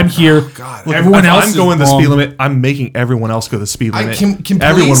 and so I'm here. God. Everyone if else I'm is going the wrong. speed limit. I'm making everyone else go the speed limit. Can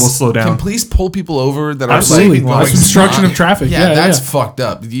Everyone police- will slow down. Can police pull people over that are Absolutely. like, That's obstruction of traffic. Yeah, that's yeah. fucked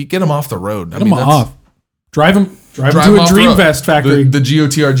up. You get them off the road. Get them off. Drive them to a Dream Vest factory. The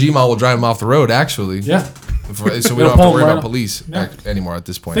GOTRG model will drive them off the road. Actually, yeah. So we don't have pull to 'em worry right about off. police anymore at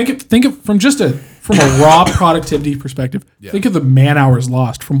this point. Think of from a raw productivity perspective. Think of the man hours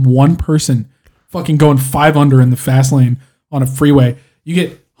lost from one person fucking going 5 under in the fast lane on a freeway. You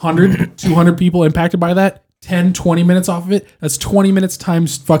get 100, 200 people impacted by that. 10, 20 minutes off of it. That's 20 minutes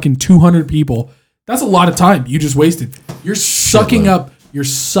times fucking 200 people. That's a lot of time you just wasted. You're sucking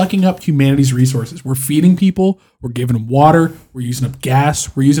up humanity's resources. We're feeding people. We're giving them water. We're using up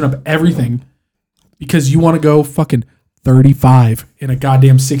gas. We're using up everything because you want to go fucking 35 in a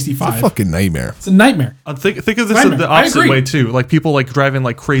goddamn 65. Fucking nightmare. It's a nightmare. Think of this Nightmare. the I opposite agree. way too. Like people like driving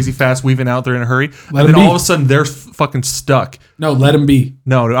like crazy fast, weaving out there in a hurry, Let and then 'em be. all of a sudden they're fucking stuck. No, let them be.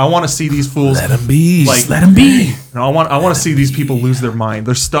 No, I want to see these fools. Let them be. Like, Let them be. no, I want to see these people lose their mind.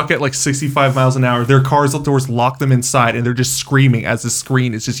 They're stuck at like 65 miles an hour. Their cars doors lock them inside, and they're just screaming as the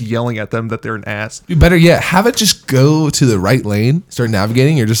screen is just yelling at them that they're an ass. You better yet, have it just go to the right lane, start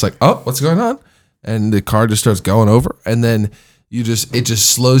navigating. You're just like, oh, what's going on? And the car just starts going over, and then it just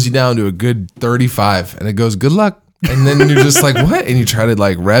slows you down to a good 35, and it goes, good luck. And then you're just like, what? And you try to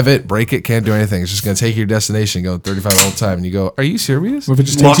like rev it, brake it, can't do anything. It's just gonna take you to your destination, going 35 all the time, and you go, are you serious? What if it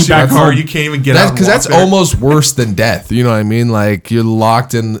just Locks takes you you in back a car, home? you can't even get That's out. because that's almost worse than death. You know what I mean? Like you're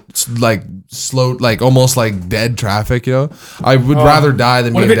locked in like slow, like almost like dead traffic. You know, I would rather die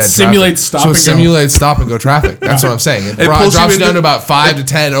than What be if in it dead simulates traffic. stop so and it go? simulates stop and go traffic. That's what I'm saying. It pulls you drops you down into- to about 5 to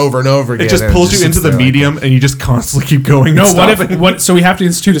 10 over and over again. It just and pulls you sits into the there like- medium, and you just constantly keep going. No, and what stopping. if what? So we have to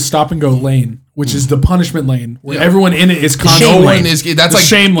institute a stop and go lane, which is the punishment lane, where Yeah. everyone in it is No constantly. one is. That's The like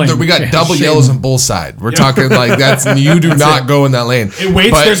shame lane. We got Yeah, double shame yellows lane. on both sides. We're talking like that's you do not go in that lane. It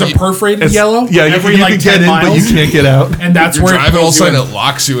waits. But There's a you- perforated It's- yellow. Yeah, every you like can 10 get in, miles, but you can't get out. and that's You're where driving, all of a pulls you sudden in. it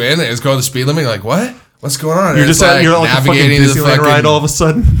locks you in, and it's going the speed limit. You're like, what? What's going on? You're And just it's you're like a fucking navigating to the Disneyland ride all of a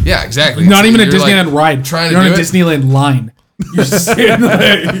sudden. Yeah, exactly. Not even a You're, like, Disneyland ride. Trying You're to on a do it. Disneyland line. You're just sitting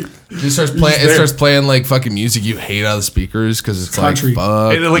there. It starts playing. It there. starts playing like fucking music you hate out of the speakers because it's Country.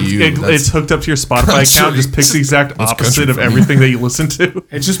 like fuck you. It's hooked up to your Spotify account. Just picks the exact opposite of everything that you listen to.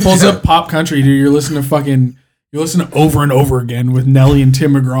 It just pulls up pop country, dude. You're listening to over and over again with Nelly and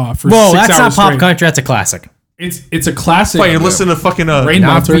Tim McGraw for Whoa, 6 that's hours not pop straight. country. That's a classic. It's a classic. Wait, you're listening to fucking Rain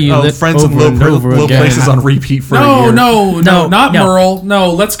Monster. Friends in low places on repeat for a No, year. no, not no. Merle.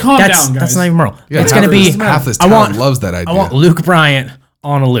 No, let's calm That's down, guys. that's not even Merle. Yeah, it's gonna be half this I town want- loves that idea. I want Luke Bryant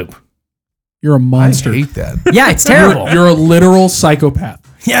on a loop. You're a I monster. hate that. Yeah, it's terrible. You're a literal psychopath.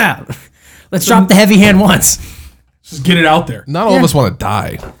 Yeah, let's drop the heavy hand once. Just get it out there. Not all of us want to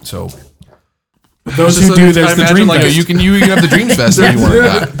die, so Those who Just do, I there's the imagine, dream like, vest. you can have the dreams vest if you want to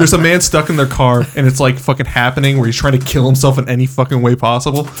die. There's a man stuck in their car, and it's like fucking happening where he's trying to kill himself in any fucking way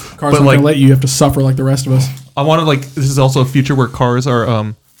possible. Cars but aren't like, gonna let you. You have to suffer like the rest of us. I wanted like this is also a future where cars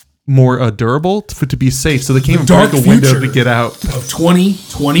are more durable to be safe, so they can't even dark break a window future. to get out. Of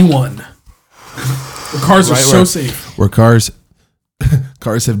 2021, the cars are Right, so right. safe. Where cars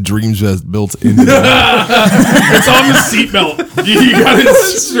have dreams vest built into them. It's on the seatbelt. You gotta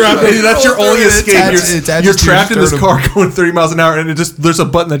strap Hey, it. that's your only It escape. attaches- it attaches You're to your trapped in this sternum. car going 30 miles an hour, and there's a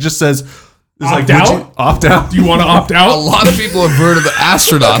button that just says, "It's Opt would out? you opt out." Do you want to opt A out? lot of people have heard of the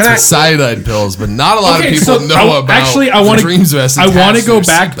astronauts with cyanide pills, but not a lot of people know about actually, I the want dreams vest. I want attached to go their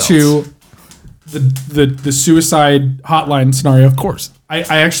back seatbelts. to the suicide hotline scenario. Of course.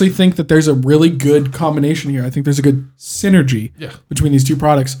 I actually think that there's a really good combination here. I think there's a good synergy between these two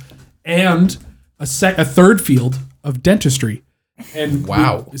products and a third field of dentistry. And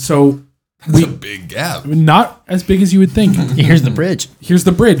Wow. so That's a big gap. not as big as you would think. Here's the bridge. Here's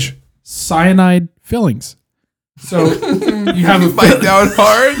the bridge. Cyanide fillings. So you have a Bite down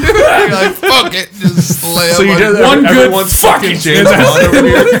hard. You're like, fuck it. Just lay So up you on did your- one good everyone's fucking fucking James Bond over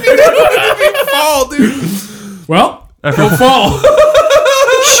here. fall, dude. well, go fall.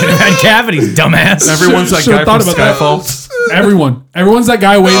 Should have had cavities, dumbass. Everyone's that Should've guy from thought about that. Skyfall. Everyone's that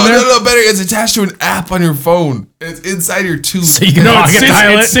guy waiting No, there. no, better. It's attached to an app on your phone. It's inside your tooth. So you can No, pocket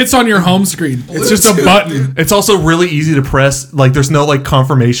dial it it. sits on your home screen. It's just a button. It's also really easy to press. Like there's no like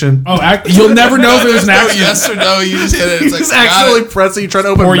confirmation. Oh, you'll never know if there's an no accident. yes or no. You just hit it. It's like, Just got accidentally it. pressing. You're trying to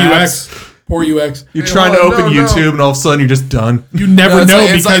open Poor maps. UX. Poor UX. You're trying to no, open no. YouTube, and all of a sudden you're just done. You never No, it's know like-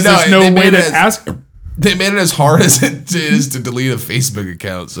 it's because like, no, there's no they way made to it as- ask. They made it as hard as it is to delete a Facebook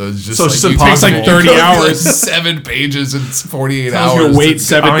account. So it's just So like it's you impossible. take, Takes like 30 you go through, hours. like 7 pages in 48 I was hours. gonna wait to-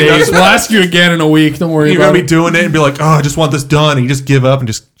 7 I mean, days. that's- We'll ask you again in a week. Don't worry You're about gonna be it. doing it and be like, oh, I just want this done, and you just give up and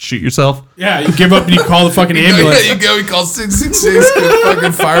just shoot yourself. Yeah, you give up and you call the fucking ambulance. Yeah, you go. You call 666. Get a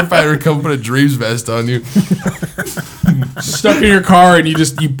fucking firefighter come put a dreams vest on you. Stuck in your car and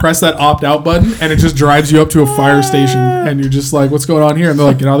you press that opt out button and it just drives you up to a fire station and you're just like, what's going on here? And they're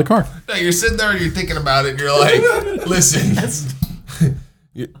like, get out of the car. No, you're sitting there and you're thinking about it. And you're like, listen.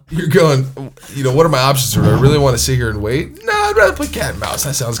 You're going, you know, what are my options? Do I really want to sit here and wait? No, I'd rather play cat and mouse.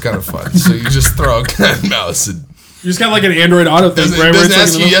 That sounds kind of fun. So you just throw a cat and mouse. And You just got like an Android Auto thing, doesn't, right? Where doesn't it's like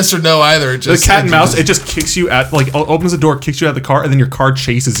ask in you the middle- yes or no either. It The just cat and mouse, it just kicks you at like opens the door, kicks you out of the car, and then your car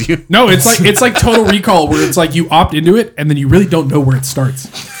chases you. No, it's like Total Recall where it's like you opt into it and then you really don't know where it starts.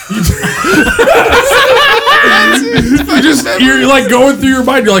 You're like going through your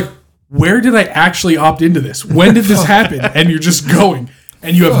mind. You're like, where did I actually opt into this? When did this happen? And you're just going,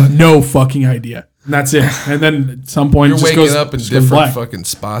 and you have no fucking idea. And that's it. And then at some point, You're it just waking goes, up in just goes different black. fucking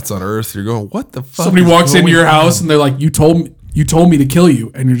spots on Earth. You're going, what the fuck? Somebody is walks into going your on? house and they're like, you told me to kill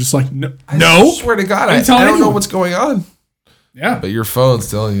you, and you're just like, no, I swear to God, I didn't tell don't know anyone. what's going on. yeah. But your phone's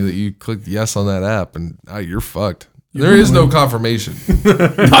telling you that you clicked yes on that app, and you're fucked. There is no confirmation.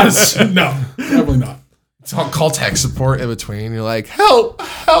 No, definitely not. It's all call tech support in between. You're like, help.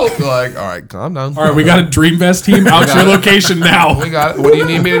 You're like, all right, calm down. All right, we got a Dreamvest team out to your location now. We got it. What do you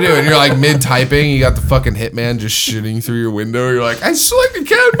need me to do? And you're like mid typing. You got the fucking hitman just shooting through your window. You're like, I selected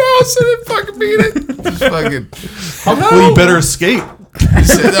cat and mouse and it fucking beat it. Just fucking. Well, you better escape.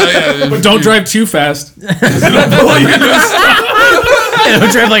 But don't drive too fast. Don't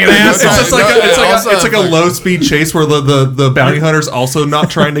drive like an It's asshole. just like No, it's like a low speed chase where the bounty hunter's also not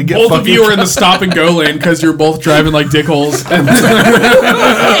trying to get Both fucking of you are in the stop and go lane because you're both driving like dickholes.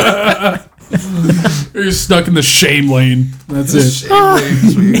 You're stuck in the shame lane. That's it.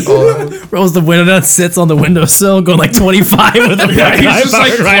 Rolls the window down, sits on the windowsill, going like 25 with a Yeah, fucking he's just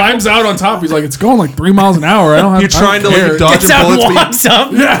like high-powered rifle. climbs out on top. He's like, it's going like 3 miles an hour. I don't have. You're trying to like dodge Gets out and bullets. walks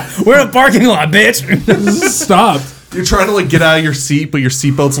up. Yeah. We're in a parking lot, bitch. Stop. You're trying to like get out of your seat, but your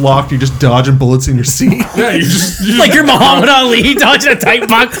seatbelt's locked. You're just dodging bullets in your seat. Yeah, you just Like you're Muhammad Ali dodging a tight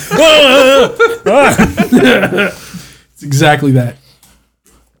box. It's exactly that.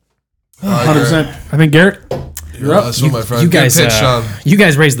 100%. I think Garrett, you're up. That's what my friend. You guys, Good pitch, Sean. you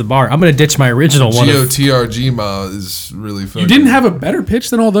guys raised the bar. I'm gonna ditch my original one. GOTRG ma is really fucking. You didn't have a better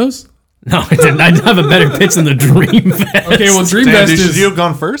pitch than all those? No, I didn't. I have a better pitch than the Dream Vest. Okay, well, Damn, Dreamvest dude, should is. you have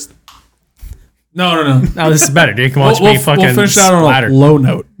gone first? No. No, this is better, dude. Come watch We'll me fucking finish that on splatter. a low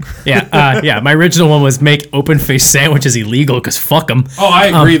note. Yeah. My original one was make open face sandwiches illegal because fuck them. Oh, I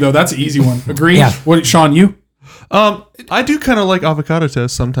agree, though. That's an easy one. Agree? Yeah. What, Sean, you? I do kind of like avocado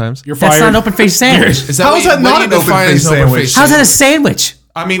toast sometimes. You're That's fired. not an open face sandwich. How is that not an open-faced sandwich? How's that a sandwich?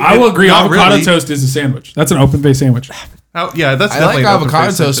 I mean, I will agree. not Avocado really. toast is a sandwich. That's an open face sandwich. Yeah, that's I definitely like an avocado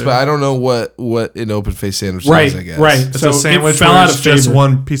open-faced toast, sandwich. but I don't know what an open face sandwich Right, is. I guess. right. It's So a sandwich it fell where out it's of just favor.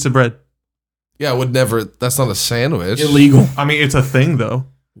 one piece of bread. Yeah, I would never. That's not a sandwich. Illegal. I mean, it's a thing though.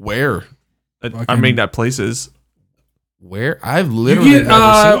 Where? I mean, at places. Where? I've You literally get,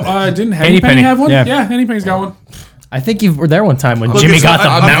 never seen that. didn't Henny Henny Penny Penny. have one? Yeah. Yeah, Henny Penny's got one. I think you were there one time when Look, Jimmy it's got not- the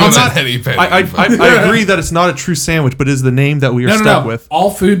I'm mountain. not- Henny Penny. I agree that it's not a true sandwich, but is the name that we are stuck with.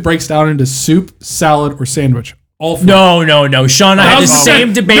 All food breaks down into soup, salad, or sandwich. All food. No. Sean and I had the 1,000%.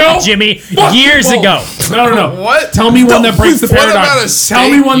 same debate No. with Jimmy Fuck. years Whoa. ago. No. What? Tell me one that breaks the What paradigm. about a steak? Tell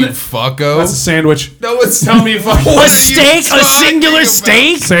me one you that. fucko. That's a sandwich. No, it's Tell me if I. A steak, a singular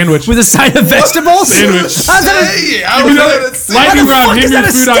steak Sandwich. with a side of vegetables. Sandwich. How's that? Hey, I don't know what it's Lightning the round. fuck Hit is me that with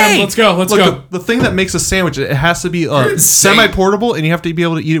a food steak? items. Let's go. Let's go. Look, the thing that makes a sandwich, it has to be insane. semi-portable, and you have to be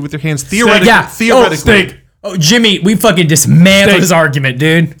able to eat it with your hands. Theoretically, Yeah. theoretically, Steak. Oh, Jimmy, we fucking dismantled Steak. his argument,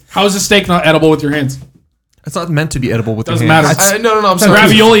 dude. How is a steak not edible with your hands? It's not meant to be edible with Doesn't your hands. matter. No, I'm sorry.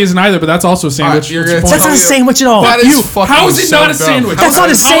 Ravioli isn't either, but that's also a sandwich. you're What's your gonna point? That's not a sandwich at all. That is You, fucking how is it so not a dumb. sandwich? That's not a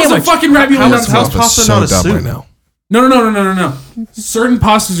How is sandwich. a fucking ravioli not a how's sandwich? pasta so not a dumb soup? right now. No. Certain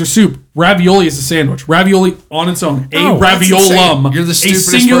pastas are soup. Ravioli is a sandwich. Ravioli on its own. No, A that's raviolum. insane. You're the a stupidest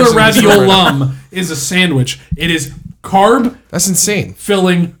singular person who's ever- raviolum is a sandwich. It is carb That's insane.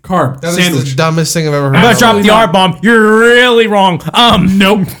 filling carb That is sandwich. the dumbest thing I've ever heard. I'm gonna in my drop life. the R bomb. You're really wrong.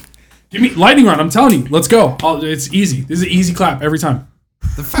 Nope. Give me lightning round. I'm telling you. Let's go. It's easy. This is an easy clap every time.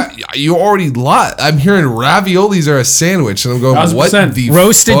 The fact you already lot. I'm hearing raviolis are a sandwich, and I'm going, 1000%. what the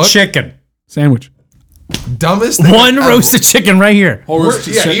Roasted fuck? chicken. Sandwich. Dumbest thing One ever. roasted chicken right here. Whole We're-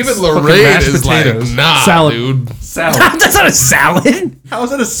 roasted Yeah, chicken. even fucking Lorraine mashed is potatoes. like, nah, Salad. dude. Salad. That's not a salad. How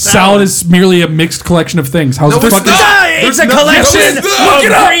is that a Salad is merely a mixed collection of things. How's No, it it's fucking? not. It's a no- collection no, it's not. of Look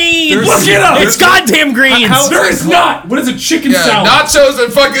it up. greens. Look it up. It's goddamn greens. There is not. What is a chicken Yeah, salad? nachos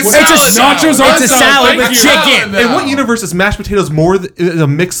and fucking salad. nachos now. are It's a salad. salad Thank with you. chicken. In what universe is mashed potatoes more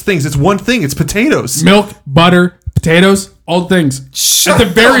than mixed things? It's one thing. It's potatoes. Milk, butter, potatoes, all things. Shut At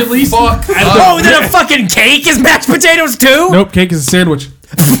the very the least. fuck at up. the- Oh, then a fucking cake is mashed potatoes too? Nope, cake is a sandwich.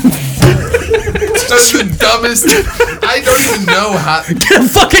 That's the dumbest. I don't even know how. Get a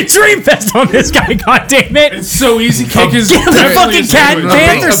fucking dream fest on this guy, goddammit. It's so easy. Cake is Give him the definitely fucking a Cat sandwich.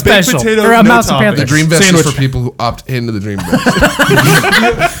 Panther a big special. potato, Or a no Mouse and topping. Panther. The Dream Vest is Sandwich. for people who opt into the Dream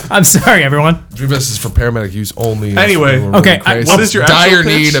Vest. I'm sorry, everyone. Dream Vest is for paramedic use only. Anyway, okay, what is your actual dire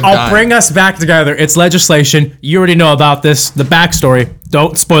pitch? need of I'll dying. bring us back together. It's legislation. You already know about this. The backstory.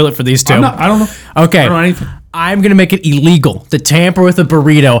 Don't spoil it for these two. I don't know. Okay. I don't know anything. I'm gonna make it illegal to tamper with a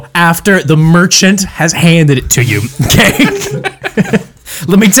burrito after the merchant has handed it to you. Okay.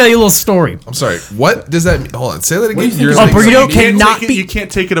 Let me tell you a little story. I'm sorry. What does that mean? Hold on. Say that again. think is A like- burrito You can't cannot take it- be. You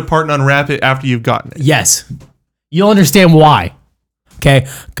can't take it apart and unwrap it after you've gotten it. Yes. You'll understand why. Okay.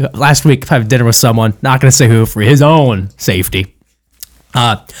 Last week, I had dinner with someone, not going to say who, for his own safety.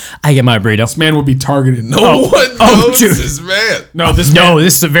 I get my burrito. This man would be targeted. No one knows dude. this man. No, this No, man.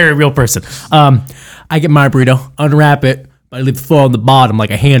 this is a very real person. I get my burrito, unwrap it, but I leave the foil on the bottom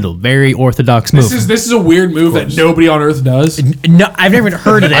like a handle. Very orthodox move. This is a weird move that nobody on earth does. No, I've never even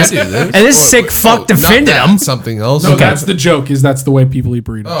heard of this. do this. And this sick fuck defended him. Something else. No, that's the joke. Is that's the way people eat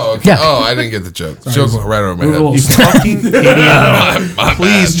burritos. Oh, okay. Yeah. Oh, I didn't get the joke. The joke went right over my Move a head. little Fucking idiot.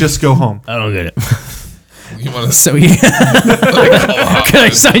 Please just go home. I don't get it. You want to? So yeah, can I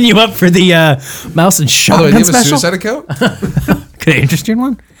sign you up for the mouse and By the way, do shotgun you have a special? suicide account? Could I interest you in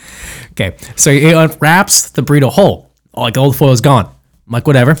one? Okay, so he unwraps the burrito whole. Like all the foil is gone. I'm like,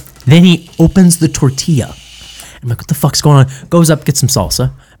 whatever. Then he opens the tortilla. I'm like, what the fuck's going on? Goes up, gets some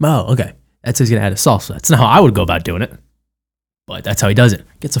salsa. Oh, okay. That's how he's gonna add a salsa. That's not how I would go about doing it. But that's how he does it.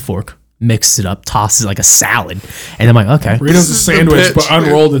 Gets a fork, mixes it up, tosses it like a salad. And I'm like, okay. Burrito's a is the sandwich, pitch, but dude.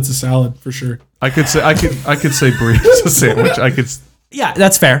 unrolled, it's a salad for sure. I could say burrito's a sandwich. Yeah,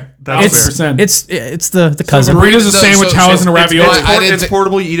 that's fair. That's fair. It's the cousin. Burrito's a sandwich. How isn't a ravioli? I didn't It's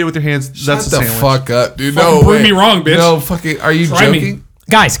portable. You eat it with your hands. That's Shut a the sandwich. fuck up, dude. Fucking No prove way. me wrong, bitch. No fucking. Are you Try me. joking?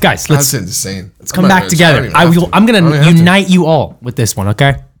 Guys, let's That's insane. Let's come back together. I'm gonna unite you all with this one,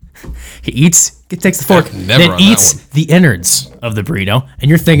 okay? He eats, takes the fork, Never then on that eats one. the innards of the burrito, and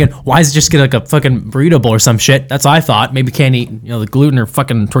you're thinking, why is it just get like a fucking burrito bowl or some shit? That's what I thought. Maybe can't eat, the gluten or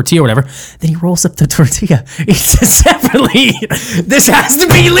fucking tortilla or whatever. Then he rolls up the tortilla, eats it separately. This has to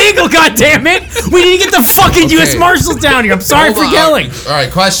be illegal, goddammit! We need to get the fucking Okay. U.S. Marshals down here. I'm sorry for yelling. All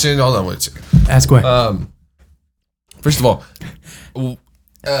right, question. Hold on, wait a second. Ask away. First of all,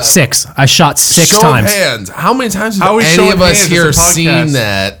 6. I shot 6 show times. of hands. How many times How have is any show of of us hands? here It's a podcast. seen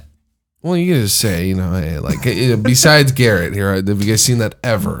that? Well, you can just say, hey, like, besides Garrett here, have you guys seen that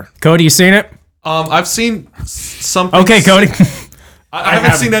ever? Cody, you seen it? I've seen something. Okay, Cody. I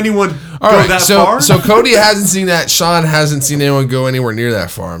haven't seen anyone All go right, that so far. so Cody hasn't seen that. Sean hasn't seen anyone go anywhere near that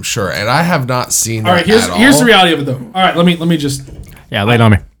far. I'm sure, and I have not seen. All right, that here's the reality of it though. All right, let me just. Yeah, lay it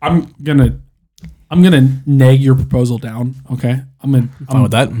on me. I'm gonna nag your proposal down. Okay, Fine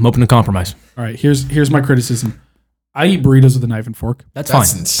with that. I'm open to compromise. All right, here's my criticism. I eat burritos with a knife and fork. That's fine.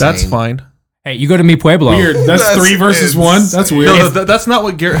 That's insane. That's fine. Hey, you go to Mi Pueblo. Weird. That's That's 3 versus 1. That's insane. weird. No, that's not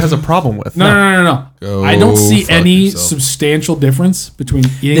what Garrett has a problem with. No. Go I don't see fuck any yourself. substantial difference between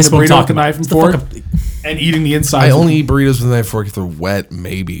eating This a one I'm burrito with talking a knife and about. fork It's the and eating the inside. I only eat burritos with a knife and fork if they're wet.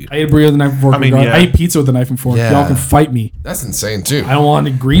 Maybe I eat a burrito with a knife and fork. I mean, regardless. yeah. I eat pizza with a knife and fork. Yeah. Y'all can fight me. that's insane too. I don't want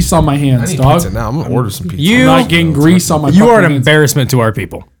any grease on my I hands, need dog. pizza now. I'm gonna order some pizza. You- I'm not getting grease on my. You are an fucking hands. embarrassment to our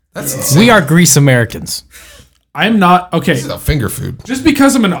people. That's insane. We are Greece Americans. I'm not okay. This is a finger food. Just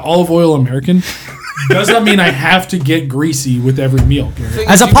because I'm an olive oil American does not mean I have to get greasy with every meal. Garrett.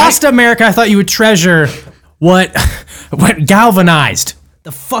 As a pasta American, I thought you would treasure what galvanized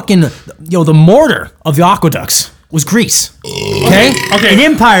the fucking the mortar of the aqueducts was grease. Okay? Okay. An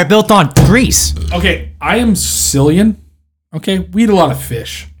empire built on grease. Okay, I am Sicilian. Okay, we eat a lot of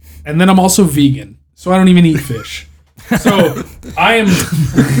fish. And then I'm also vegan. So I don't even eat fish. So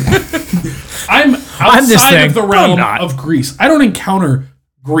I'm outside just saying, of the I'm realm not. of grease. I don't encounter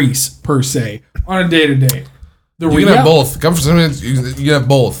grease per se on a day-to-day. You can have both. Come for some minutes. You can have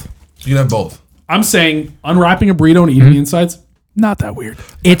both. You can have both. I'm saying unwrapping a burrito and eating the insides, not that weird.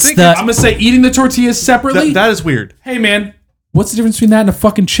 It's I'm gonna say eating the tortillas separately. That is weird. Hey man, what's the difference between that and a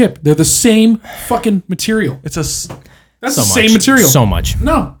fucking chip? They're the same fucking material. It's a. That's the same material. So much.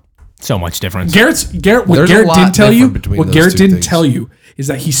 No. So much difference. What There's a Garrett lot didn't tell you, different between what those Garrett two didn't things. tell you is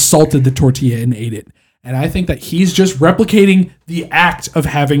that he salted the tortilla and ate it. And I think that he's just replicating the act of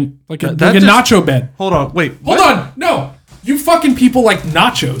having like a nacho bed. Hold on. Wait. Hold on. No. You fucking people like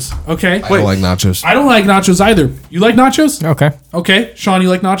nachos, okay? I don't like nachos. I don't like nachos either. You like nachos? Okay. Okay. Sean, you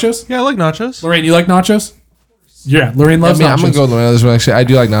like nachos? Yeah, I like nachos. Lorraine, you like nachos? Yeah, Lorraine loves nachos. I'm gonna go with the this one. Actually, I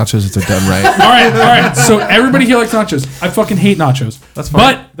do like nachos if they're done right. All right. So everybody here likes nachos. I fucking hate nachos. That's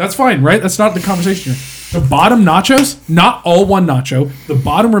fine. But that's fine, right? That's not the conversation here. The bottom nachos, not all one nacho, the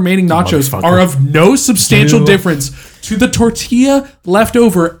bottom remaining nachos are of no substantial difference to the tortilla left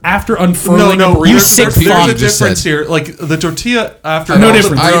over after unfurling a burrito. You There's sick a fuck. difference here. Like the tortilla after No all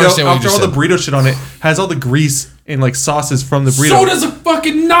difference. the I burrito, understand what you after just all the said. burrito shit on it, has all the grease and like sauces from the burrito. So does a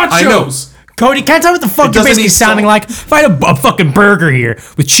fucking nachos. I know. Cody, can I tell you what the fuck you're doesn't basically need sounding salt. like? If I had a fucking burger here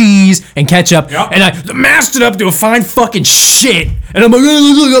with cheese and ketchup, Yep. and I mashed it up to a fine fucking shit, and I'm like,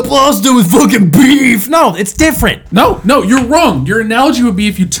 oh, look like a pasta with fucking beef. No, it's different. No, you're wrong. Your analogy would be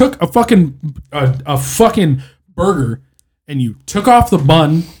if you took a fucking burger and you took off the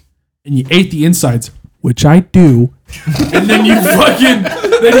bun and you ate the insides, which I do, and then you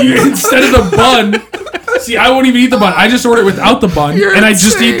instead of the bun. See, I won't even eat the bun. I just order it without the bun, and I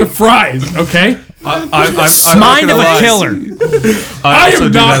just eat the fries. Okay, I'm Mind not of gonna a lie. killer. I also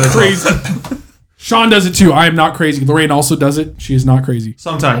am do not that as well. crazy. Sean does it too. I am not crazy. Lorraine also does it. She is not crazy. I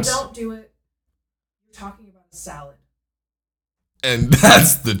Sometimes. don't do it. You're talking about a salad. And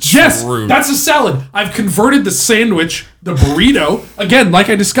that's the truth. Yes, that's a salad. I've converted the sandwich, the burrito. Again, like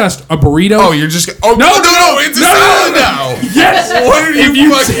I discussed, a burrito. Oh, you're just. Oh no! It's a salad now. Yes. What are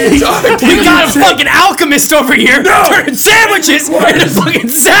you fucking talking about? We got a fucking alchemist over here turning sandwiches into fucking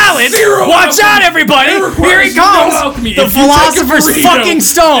salads. Zero Watch alchemy. out, everybody! It Here he requires no comes, alchemy. the If you take a philosopher's burrito- fucking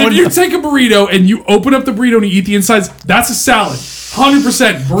stone. If you take a burrito and you open up the burrito and you eat the insides, that's a salad.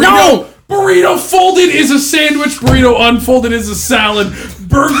 100%. Burrito. No. Burrito folded is a sandwich. Burrito unfolded is a salad.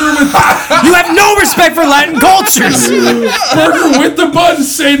 Burger with You have no respect for Latin cultures. burger with the bun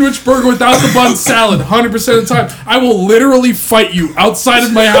sandwich. Burger without the bun salad. 100% of the time, I will literally fight you outside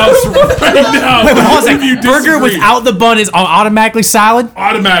of my house right now. Wait, hold on a if second. you Burger disagree. without the bun is automatically salad.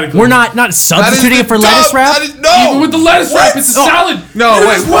 Automatically. We're not substituting it for lettuce wrap. No. Even with the lettuce wrap, it's a salad. No, It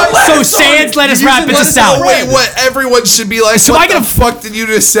wait, is what? what So lettuce on sans it. lettuce You're wrap, using it's a lettuce salad. Wait, what? Everyone should be like. So what I gotta- the fuck did you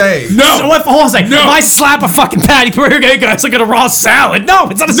just say? No. So what? Hold on a second. No. If I slap a fucking patty burger, guys, look at a raw salad. No,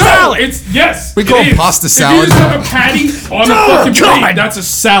 it's not a No, salad. it's yes. We call it it is. pasta If salad. you just have a patty on a Oh, fucking God. plate, that's a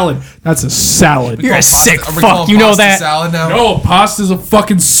salad. That's a salad. You're a sick Are we fuck. calling You know pasta that. salad now? No, pasta's a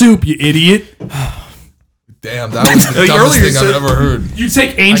fucking soup, you idiot. Damn, that was the dumbest earlier thing I've said- ever heard. You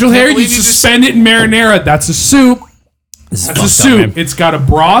take angel can't hair, you believe you just- suspend it in marinara. That's a soup. That's a fucked up, soup. man. It's got a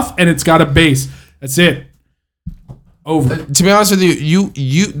broth and it's got a base. That's it. Over. To be honest with you,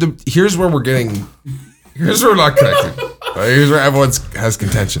 here's where we're getting. Here's where we're not connecting. Here's where everyone has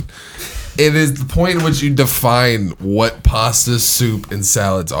contention. It is the point in which you define what pasta, soup, and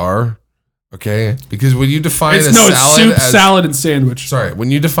salads are. Okay, because when you define It's a no, it's salad soup, as salad, and sandwich. sorry,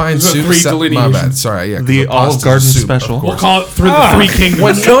 when you define Those are soup, three my delineations. bad. Sorry, yeah, 'cause The pasta Olive is Garden soup, special. of We'll course. call it through the three kingdoms.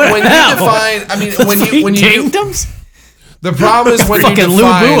 When you hell? define, I mean, when you Kingdoms? the problem is when you Fucking Lou Boo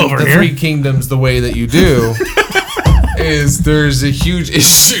define over the here. three kingdoms the way that you do, is there's a huge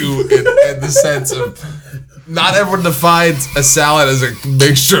issue in the sense of not everyone defines a salad as a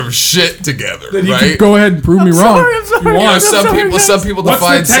mixture of shit together, Then you right? can go ahead and prove me wrong. sorry, I'm sorry. If you You know, want. some people What's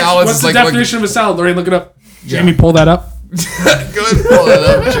define the, salads what's as the like definition of a salad? Lorraine, look it up. Jamie, pull that up. Go ahead and pull that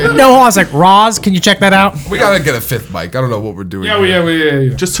up, Jamie. No, hold on a sec. Roz, can you check that out? We gotta get a fifth mic. I don't know what we're doing. Yeah, here.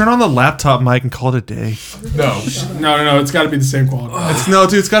 yeah. Just turn on the laptop mic and call it a day. No. It's got to be the same quality. No,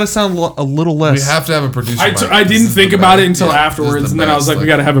 dude, it's got to sound a little less. We have to have a producer. I mic. didn't This is think the about it best. until Yeah, this is afterwards, the and then I was best. like, we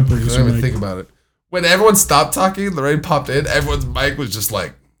got to have a I didn't producer. even mic. think about it. When everyone stopped talking, Lorraine popped in. Everyone's mic was just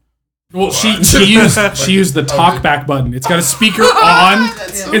like. Well, she used the talkback button. It's got a speaker on.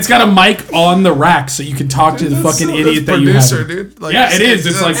 It's got a mic on the rack, so you can talk to the fucking idiot that you producer, have. dude. Like, Yeah, it is.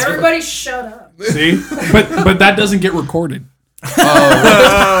 It's like Everybody shut up. See, but that doesn't get recorded. They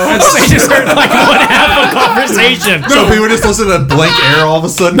just heard like one half a conversation. So people just listen to blank air all of a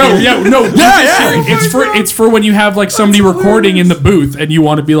sudden. No, it's for when you have like somebody recording in the booth and you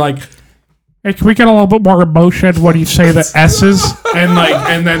want to be like, hey, can we get a little bit more emotion when you say the S's?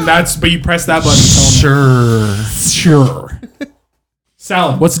 And then but you press that button. Sure.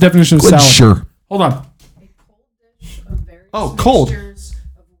 Salad. What's the definition of salad? Sure. Hold on. A cold dish of various Oh, cold. mixtures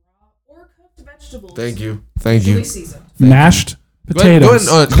of raw or cooked vegetables. Thank you. Thank you. Usually seasoned. Mashed Go ahead, potatoes.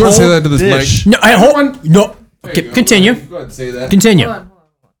 go ahead and say that to this dish. mic. No, hold on. No. Okay, continue. Go ahead and say that. Continue. Hold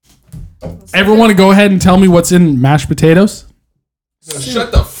on. Everyone want to go ahead and tell me what's in mashed potatoes?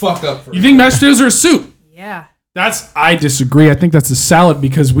 Shut the fuck up. You think mashed potatoes are a soup? Yeah. I disagree. I think that's a salad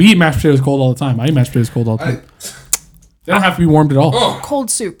because we eat mashed potatoes cold all the time. I eat mashed potatoes cold all the time. They don't have to be warmed at all.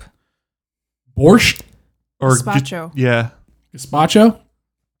 Cold soup. Borscht, Or Gazpacho. yeah. gazpacho.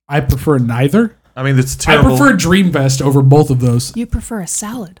 I prefer neither. I mean, it's I terrible. prefer Dream Vest over both of those. You prefer a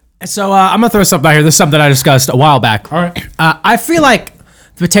salad. So I'm gonna throw something out here. This is something I discussed a while back. All right. I feel like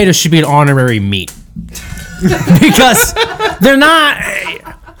the potatoes should be an honorary meat because they're not.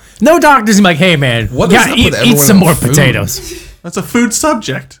 No doctor's gonna be like, hey man, What you is gotta up eat, with eat everyone some in more food? potatoes. That's a food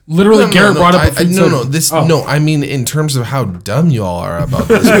subject. Literally, Garrett brought up a food no, soda. this Oh. no. I mean, in terms of how dumb you all are about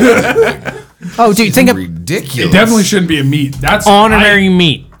this, Oh, dude, think of ridiculous. It definitely shouldn't be a meat. That's honorary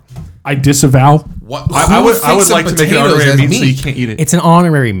meat. I disavow. What? I who would thinks like of to make it potatoes honorary as meat so you can't eat it. It's an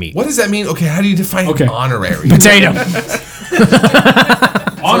honorary meat. What does that mean? Okay, how do you define Okay. honorary? Potato.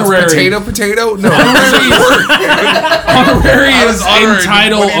 Honorary. Potato? No. Honorary How is does honorary in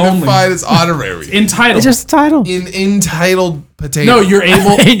title what do you only. define as honorary? In title. It's just a title. In entitled potato. No, you're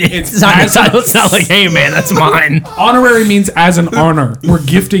able. It's It's not a as title. It's not like, hey man, that's mine. honorary means as an honor. We're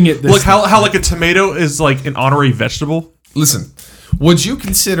gifting it this. Look how like a tomato is like an honorary vegetable. Listen, would you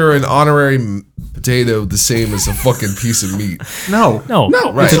consider an honorary potato the same as a fucking piece of meat? No. No,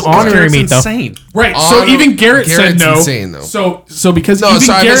 right. it's an honorary It's meat though. insane. right. So even Garrett said Garrett's no. insane, though. So because No, even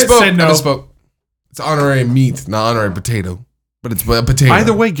sorry, I Garrett misspoke. said no. I misspoke. It's honorary meat, not honorary potato. But it's a potato.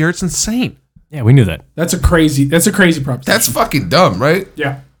 Either way, Garrett's insane. Yeah, we knew that. That's a crazy proposition. That's fucking dumb, right?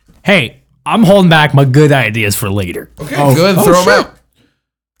 Yeah. Hey, I'm holding back my good ideas for later. Okay, Oh. good. Oh, Throw them sure. out.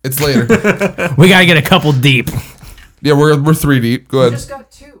 It's later. We gotta get a couple deep. Yeah, we're 3 deep. Go You ahead. just got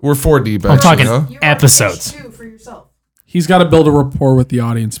two. We're 4 deep. I'm Actually, talking huh? You already episodes. finished two for yourself. He's got to build a rapport with the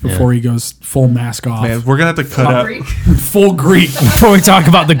audience before he goes full mask off. Man, we're gonna have to cut out. Greek. Full Greek. Before we talk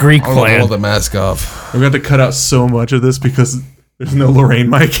about the Greek I don't know, plan. hold the mask off. We're gonna have to cut out so much of this because there's no Lorraine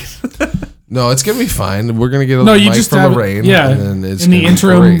mic. No, it's gonna be fine. We're gonna get a No, you mic just from have Lorraine. yeah. and then it's In the gonna be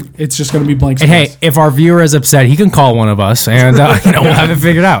interim, great. it's just going to be blank And space. hey, if our viewer is upset, he can call one of us, and we'll have it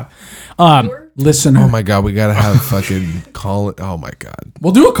figured out. Listen, Oh my god, we gotta have fucking call it. Oh my god,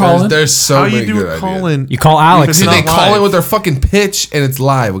 we'll do a call in. there's so How many you do good a ideas. call in? You call Alex. Dude, It's they not call live. in with their fucking pitch, and it's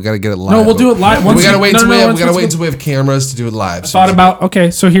live. We gotta get it live. No, we'll do it live. Once we gotta we- wait no, until no, we no, have. We gotta once wait we- until we have cameras to do it live. Thought about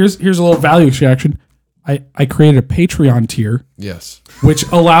okay. So here's a little value extraction. I created a Patreon tier Yes. which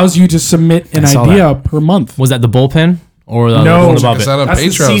allows you to submit an saw idea per month. Was that the bullpen or the No. one above It's it? not on That's the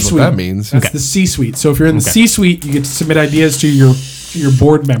Patreon. Is C-suite. what that means. That's the C-suite. So if you're in the C-suite, you get to submit ideas to your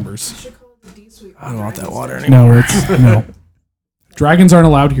board members. I don't want that water. No, it's no. Dragons aren't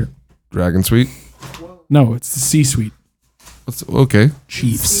allowed here. Dragon Suite. No, it's the C-suite. What's okay?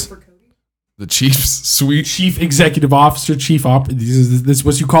 Chiefs. The Chiefs Suite. Chief executive officer, chief op. This is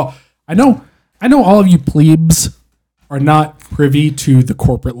what you call. I know all of you plebes are not privy to the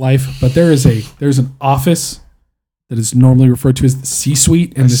corporate life, but there's an office that is normally referred to as the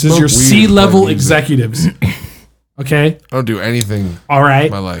C-suite, and this is smoke your weed and C-level play music. executives. Okay, I don't do anything all right,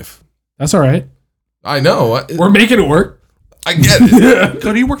 in my life. that's all right. I know. We're making it work. I get it.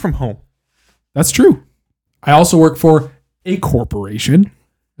 Cody, you work from home. That's true. I also work for a corporation.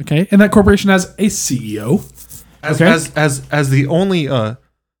 Okay, and that corporation has a CEO. As Okay. as the only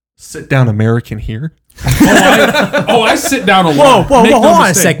sit down American here. I sit down a lot. Whoa, Make no hold on a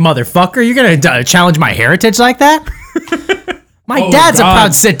mistake. sec, motherfucker. You're going to challenge my heritage like that? My Oh, dad's a God.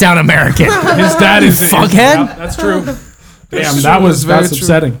 proud sit down American. His dad is Fuckhead. Yeah, that's true. Damn, that's very true.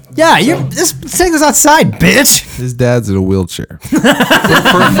 upsetting. Yeah, just take this outside, bitch. His dad's in a wheelchair. For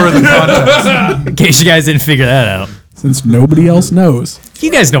the context. In case you guys didn't figure that out. Since nobody else knows.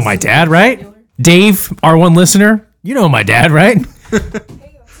 You guys know my dad, right? Dave, our one listener, you know my dad, right? Hey,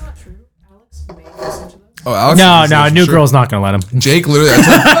 that's not true. Alex may listen to this. Oh, Alex. No, is- no, is new sure. girl's not going to let him. Jake literally.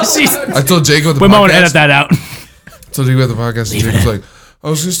 I told Jake with the We podcast. won't edit that out. So Jake with the podcast, and Jake was like, "I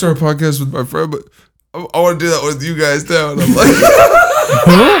was gonna start a podcast with my friend, but I want to do that with you guys now." And I'm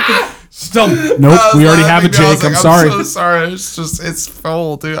like, Still, nope. We already have a Jake. I'm sorry. so sorry. It's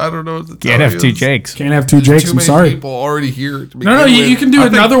full, dude. I don't know what to tell Can't have you. two Jakes. Can't have two Jakes. Too I'm many sorry. people already here. To No, begin you with. can do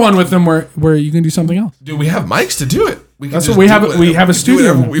another one with them where you can do something else. Dude, we have mics to do it. We can That's just what we do have. whatever. We have a can do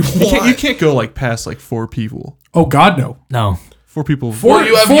studio. whatever we want. You can't go like past like 4 people. Oh God, no. No. 4 people. Four-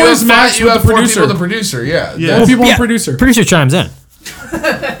 You have, four you is have max you with have the 4 producer. people. The producer, yeah. Yeah. Four people Yeah. and producer. Producer chimes in.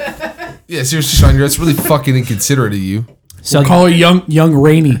 Yeah, seriously, Sean, that's really fucking inconsiderate of you. So Call her young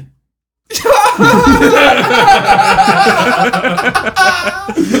Rainy.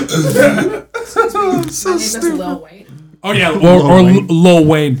 My name is Lil Wayne. Oh yeah, or Lil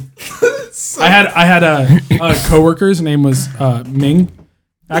Wayne. I had a coworker. His name was Ming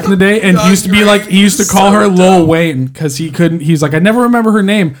back in the day, and he used to be like he used to call her Lil Wayne because he couldn't. He's like I never remember her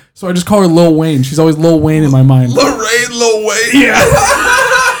name, so I just call her Lil Wayne. She's always Lil Wayne in my mind. Lorraine Lil Wayne. Yeah.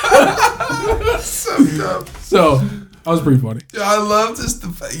 So dumb. So that was pretty funny. Yeah, I love this.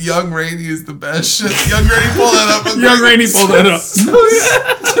 Young Rainy is the best shit. Young Rainy, pull that up. Young Rainy pulled that up.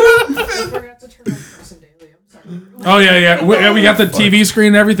 I forgot to turn on Person Daily. I'm sorry. Oh yeah. We got the TV screen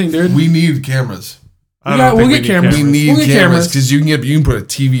and everything, dude. We need cameras. We'll get cameras. We need We'll get cameras because you can put a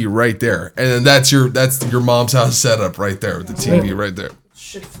TV right there, and then that's your mom's house setup right there with the TV right there.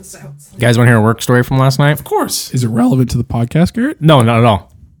 Shift this out. you guys want to hear a work story from last night? Of course, Is it relevant to the podcast, Garrett? No, not at all.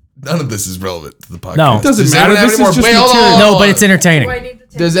 none of this is relevant to the podcast. No. It doesn't Does matter. anyone have This any is more- just Wait, hold on, material. hold No, on. but it's entertaining. Do I need to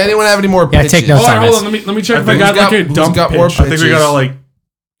take Does anyone have any more Yeah, pitches? take notes. Hold on, Simon. hold on. Let me check if I Who's got like a who's dump got more pitch. I think we got like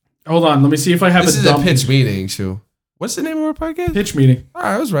Hold on, let me see if I have This a is a dump pitch meeting, so what's the name of our podcast? pitch meeting. All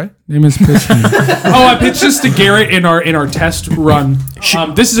right, I was right. Name is pitch meeting. Oh, I pitched this to Garrett in our test run.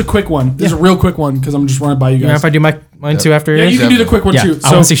 This is a quick one. This is a real quick one because I'm just running by you You mind guys. if I do mine too after Yeah, yours? you can do the quick one Yeah, too.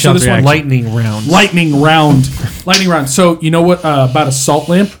 I wanna see Sean's this one, reaction. lightning round. lightning round. So you know what about a salt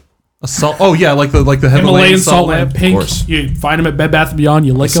lamp? A salt. Oh yeah, like the Himalayan salt lamp, Of pink. course. You find them at Bed Bath & Beyond.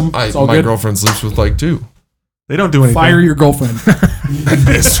 You lick them. It's all My good. girlfriend sleeps with like 2. They don't do anything. Fire your girlfriend.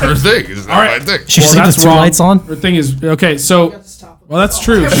 It's her thing. It's not All right. my thing. She sleeps with 2 lights on? Her thing is okay. So well, that's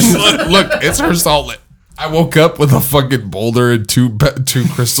true. Look, it's her salt lamp. I woke up with a fucking boulder and 2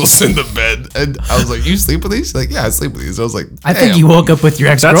 crystals in the bed, and I was like, "You sleep with these?" She's like, "Yeah, I sleep with these." I was like, I think "Damn." you woke up with your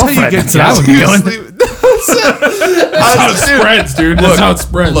how you ex-girlfriend. get That's what I would be You doing. sleep- That's how it spreads, dude. That's how it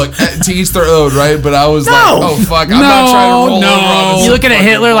spreads. Look, to each their own, right? But I was like, No. "Oh fuck, I'm not trying to roll over on this." You looking at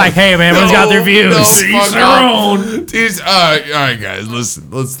Hitler like, hey man, everyone's got their views. fuck their off. own. All right, guys, listen,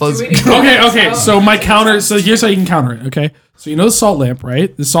 let's Okay. So my counter. So here's how you can counter it. Okay. So you know the salt lamp,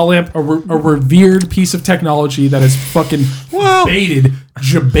 right? The salt lamp, a revered piece of technology that is fucking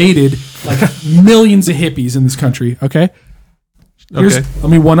debated like millions of hippies in this country. Okay. Here's, Okay. Let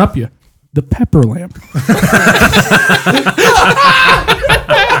me one up you. The pepper lamp.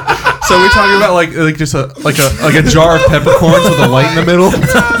 So we're talking about like just a jar of peppercorns with a light in the middle.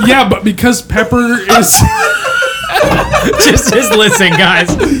 Yeah, but because pepper is just listen, guys.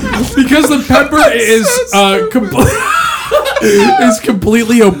 because the pepper is is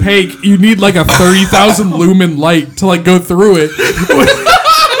completely opaque, you need like a 30,000 lumen light to like go through it,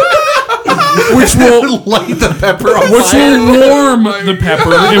 which will Light the pepper on which fire. will warm the pepper.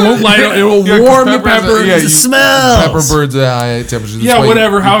 It won't light. It will warm the pepper. Yeah, It you smells. pepper birds at high temperature. That's Yeah, why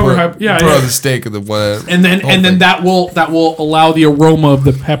whatever, You however, put, yeah, you put yeah. on the steak and the whatever. And then that will allow the aroma of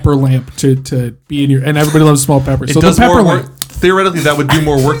the pepper lamp to be in your. And everybody loves small pepper. It So the does pepper more lamp. work. Theoretically, that would do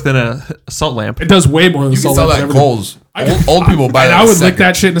more work than a salt lamp. It does way more than You can salt sell lamp. that Everything. Coles. Old people buy And that. I in a would lick second.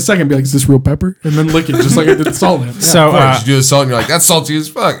 that shit in a second and be like, is this real pepper? And then lick it just like I did the salt lamp. Yeah. So Of course, you do the salt and you're like, that's salty as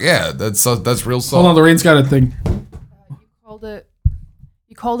fuck. Yeah, that's real salt. Hold on, Lorraine's got a thing.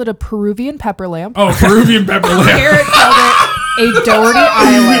 You called it a Peruvian pepper lamp. Oh, Peruvian pepper lamp. Garrett called it a Doherty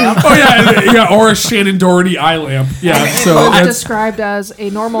eye lamp. Oh yeah, or a Shannon Doherty eye lamp. Yeah, so Both that's described as a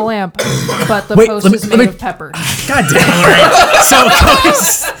normal lamp, but the Wait, post let me- is let made me- of pepper. God damn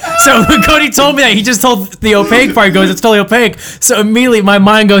right. So Cody told me that. He just told the opaque part. He goes, it's totally opaque. So immediately my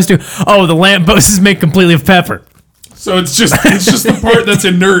mind goes to, oh, the lamp post is made completely of pepper. so it's just the part that's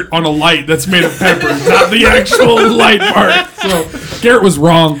inert on a light that's made of pepper, not the actual light part. So Garrett was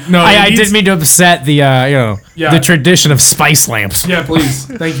wrong. No, I it needs- didn't mean to upset the Yeah. the tradition of spice lamps. Yeah, please,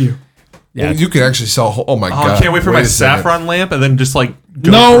 thank you. Well, you can actually sell. Oh my Oh, god! I can't wait for my a second. saffron lamp and then just like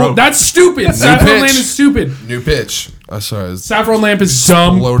go No, broke. that's stupid. Saffron pitch. lamp is stupid. New pitch. Sorry. it's- Saffron lamp is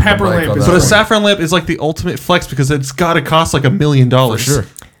dumb. loaded the Pepper mic lamp on is that But a one. saffron lamp is like the ultimate flex because it's got to cost like $1 million. For sure.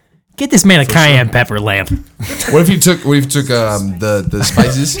 Get this man a cayenne pepper lamp. What if you took the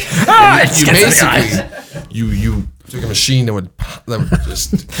spices? It's you getting basically you took a machine that would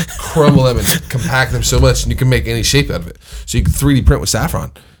just crumble them and compact them so much, and you can make any shape out of it. So you can 3D print with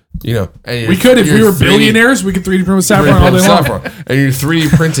saffron. You know, and We could if we you're were 3D billionaires. We could 3D print with 3D saffron all day printing long. saffron. And you're 3D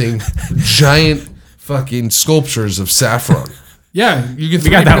printing giant fucking sculptures of saffron. Yeah, You can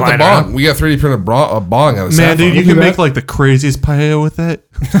 3D got that print the line bong. around. We got 3D printed a bong out of Man, saffron. dude, you Look can at make that. like the craziest paella with that.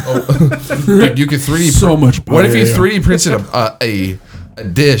 Dude, you could 3D So much What if you paella. 3D printed a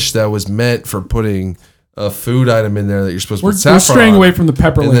dish that was meant for putting a food item in there that you're supposed to we're put saffron straying on? away from the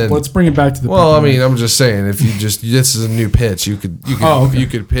pepper And lamp. then- Let's bring it back to the. Well, I pepper mean, lamp. I'm just saying, if you just this is a new pitch, you could Oh, okay. you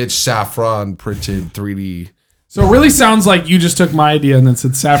could pitch saffron printed 3D. So it really sounds like you just took my idea and then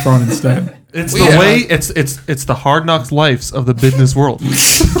said saffron instead. It's Well, the yeah. way it's the hard knocks lives of the business world.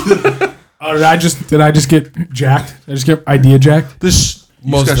 Oh, did I just get jacked? Did I just get idea jacked? This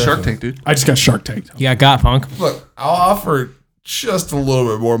you Most just got Shark definitely. Tank, dude. I just got Shark Tank. Yeah, got punk. Look, I'll offer just a little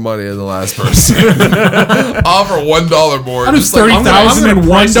bit more money than the last person. offer $1 more. How does Just like, I'm gonna- I'm gonna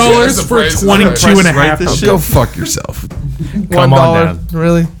 $30,001 price it as a for price. 22 and a Right half? this shit. Go fuck yourself. Come on $1? down.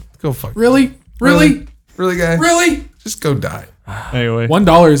 Really? Go fuck. Really? Really? Really, guy? Really? Just go die. Anyway,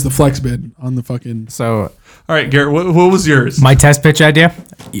 $1 is the flex bid on the fucking. So all right, Garrett, what was yours? my test pitch idea.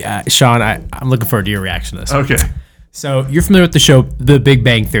 Yeah, Sean, I'm looking forward to your reaction to this. Okay. So you're familiar with the show The Big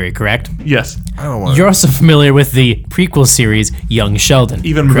Bang Theory, correct? Yes. I don't want You're also familiar with the prequel series Young Sheldon.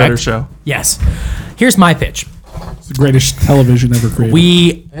 Even correct? better show. Yes. Here's my pitch. It's the greatest television ever created.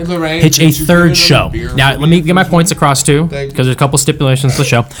 We pitch a third show. Now, let me get my points across too, because there's a couple stipulations to the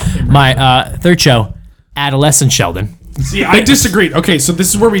show. My third show, Adolescent Sheldon. See, I disagreed. Okay, so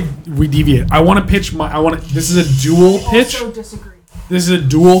this is where we deviate. I want to pitch my. This is a dual pitch. Also disagree. This is a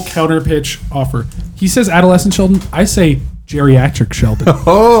dual counter pitch offer. He says adolescent Sheldon. I say geriatric Sheldon.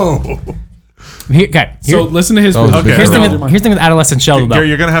 Okay. So listen to his. was a pitch. big Here's the deal. thing with the Adolescent Sheldon, though. Garrett,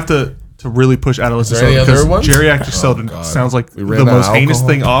 you're gonna have to really push Adolescent Is there any Sheldon other because ones? Geriatric Sheldon God. sounds like We the ran out of most heinous alcohol?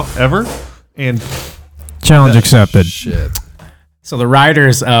 thing off ever. And Challenge accepted. Shit. So the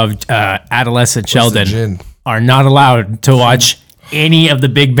writers of Adolescent Sheldon gin? are not allowed to watch any of the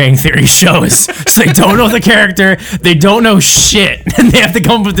Big Bang Theory shows. So they don't know the character. They don't know shit. And they have to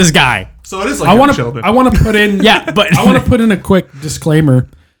come up with this guy. so it is like I Young want Sheldon. to. I want to put in. Yeah, but I want to put in a quick disclaimer,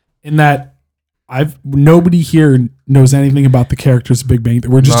 in that nobody here knows anything about the characters of Big Bang.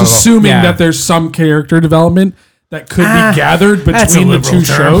 We're just Not at all. assuming Yeah. that there's some character development that could be gathered that's a between the liberal two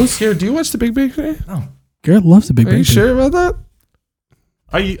term. shows. Garrett, do you watch the Big Bang Theory? Garrett loves the Big Are Bang you Theory. sure about that?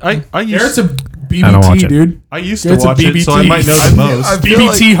 I Garrett's used a don't watch BBT it. dude. I used to Garrett's a watch it, so I BBT. might know the most. I feel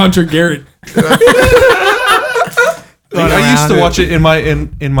BBT Hunter Garrett. I used to watch it in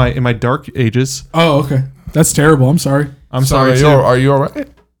my dark ages. Oh, okay. That's terrible. I'm sorry. I'm Sorry, sorry. are you all right?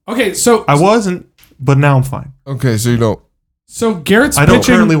 Okay, so I wasn't, but now I'm fine. Okay, so you don't. Garrett's I don't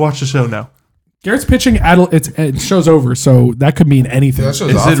pitching. currently watch the show now. Garrett's pitching. It show's over, so that could mean anything. That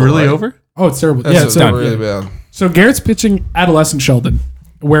show's Is it awful, really right? over? Oh, it's terrible. That's Yeah, it's done. really bad. So Garrett's pitching adolescent Sheldon,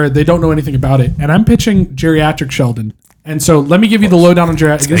 where they don't know anything about it, and I'm pitching geriatric Sheldon. And so let me give you the lowdown on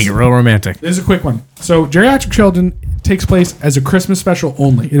geriatric. make it real romantic. This is a quick one. So geriatric Sheldon takes place as a Christmas special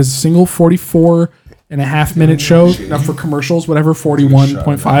only. It is a single 44.5-minute show. Now for commercials, whatever,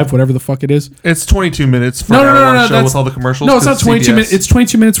 41.5, whatever the fuck it is. It's 22 minutes for No, an no, no, hour-long no, show that's- with all the commercials. No, it's not 'cause 22 CBS. minutes. It's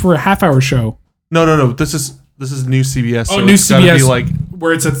 22 minutes for a half-hour show. No. This is new CBS. Oh, so new it's gotta CBS, Be like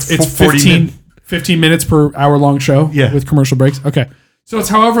where it's 40 15 minutes per hour-long show Yeah. with commercial breaks. Okay. So it's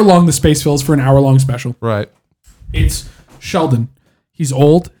however long the space fills for an hour-long special. Right. It's Sheldon. He's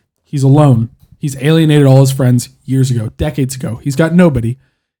old. He's alone. He's alienated all his friends years ago, decades ago. He's got nobody.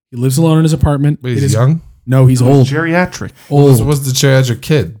 He lives alone in his apartment. But It he's is- young. No, he's old. geriatric. Old. What's the geriatric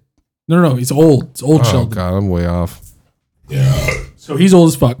kid? No, he's old. It's old Oh Sheldon. god, I'm way off. So he's old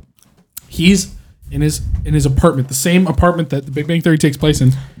as fuck. He's in his apartment, the same apartment that the Big Bang Theory takes place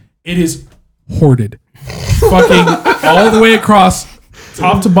in. It is hoarded, fucking all the way across,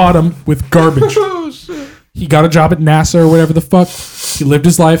 top to bottom, with garbage. He got a job at NASA or whatever the fuck. He lived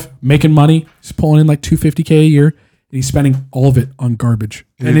his life making money. He's pulling in like $250K a year, and he's spending all of it on garbage.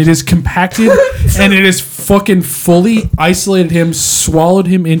 And it is compacted, and it is fucking fully isolated him, swallowed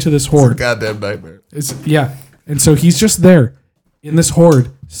him into this hoard. Goddamn nightmare. Yeah, and so he's just there in this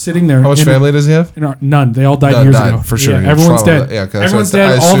hoard, sitting there. How much family does he have? None. They all died None years died, ago. for sure. Yeah, He everyone's trauma- dead. yeah, 'cause Everyone's I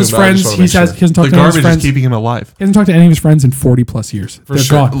dead. All his assumed- I friends. just wanna He make sure. hasn't talked The to any of his garbage is friends. keeping him alive. He hasn't talked to any of his friends in 40+ years. For They're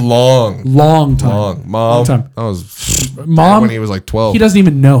sure. gone. Long. Long time. Mom. Long time. I was Mom. when he was like 12. He doesn't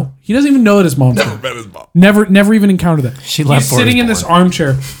even know. He doesn't even know that his mom's dead. met his mom. Never even encountered that. She left He's before he sitting was in this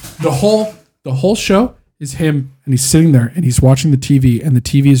armchair. The whole show is him, and he's sitting there, and he's watching the TV, and the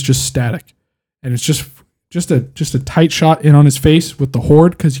TV is just static, and it's just a tight shot in on his face with the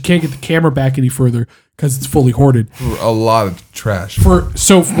hoard, because you can't get the camera back any further because it's fully hoarded. A lot of trash.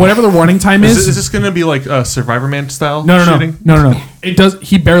 So whatever the running time Is this going to be like a Survivor Man style shooting? No. It does.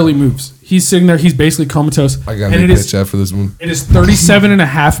 He barely moves. He's sitting there. He's basically comatose. I got and a it is pitch after this one. It is 37 and a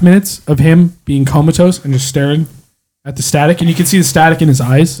half minutes of him being comatose and just staring at the static. And you can see the static in his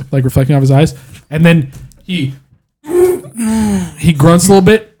eyes, like reflecting off his eyes. And then he grunts a little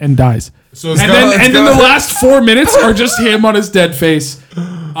bit and dies. So it's And then the last 4 minutes are just him on his dead face.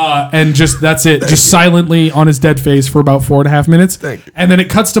 And just that's it. Just silently on his dead face for about 4.5 minutes. Thank you. And then it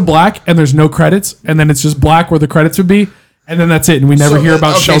cuts to black and there's no credits. And then it's just black where the credits would be. And then that's it. And we never hear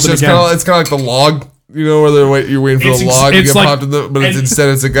about Sheldon it's again. It's kind of like the log, you know, where you're waiting for It's the ex- log to it's get like- popped in the, but instead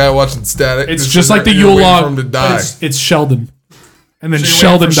it's a guy watching static. It's just like the you're Yule waiting log. for him to but die. It's Sheldon. And then So you're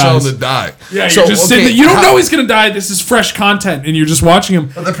Sheldon waiting for dies. Sheldon to die. Yeah, So, you're just sitting okay, there. You don't how- know he's going to die. This is fresh content. And you're just watching him.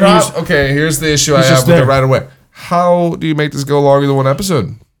 The problem. Okay, here's the issue I He's have just with there. it right away. How do you make this go longer than one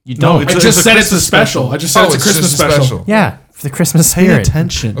episode? You No, don't. it's I a- just a said it's a Christmas special. I just said it's a Christmas just special. yeah, for the Christmas Pay spirit.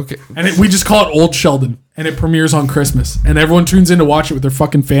 attention. Okay. And we just call it Old Sheldon. And it premieres on Christmas. And everyone tunes in to watch it with their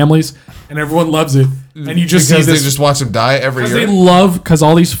fucking families. And everyone loves it. And you just Because see they this. just watch him die every Because year. they love, because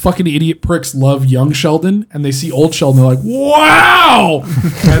all these fucking idiot pricks love young Sheldon, and they see old Sheldon, they're like, wow,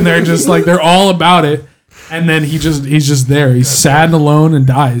 and they're just like, they're all about it, and then he's just there, he's sad and alone and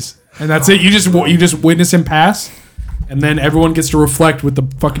dies, and that's it. You just witness him pass, and then everyone gets to reflect with the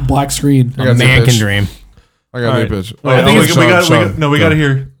fucking black screen. I got A a new man can pitch. dream. I got a new pitch. I think it's- we got to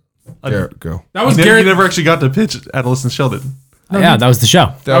hear. Garrett, go. That was You Garrett. never actually got to pitch Adolescent Sheldon. Yeah, that was the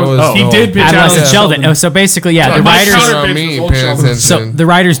show. That was he did pitch Adolescent Adolescent Sheldon. Oh, so basically, yeah, the Mike writers. Sheldon- on pitch me was old paying Sheldon. attention. So the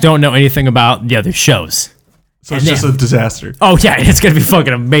writers don't know anything about the other shows. So it's just a disaster. Oh yeah, it's gonna be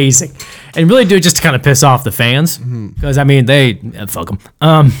fucking amazing, and really do it just to kind of piss off the fans because I mean fuck them.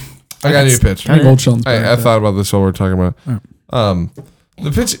 I got a new pitch. I think old Sheldon's better I at that. thought about this while we are talking about it.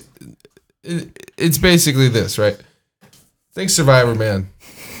 The pitch. It's basically this, right? Think Survivor Man,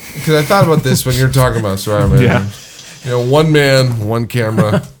 because I thought about this when you're talking about Survivor Man. Yeah. You know, one man, one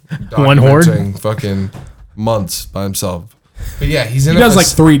camera, One horde? documenting fucking months by himself. But yeah, he's in He a does like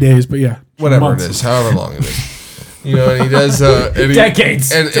 3 days, but yeah. whatever months. it is, however long it is. You know, and he does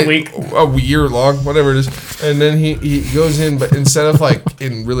Decades. It's a week. a year long, whatever it is, and then he goes in, but instead of like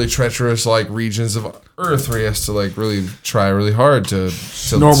in really treacherous like regions of Earth where he has to like really try really hard to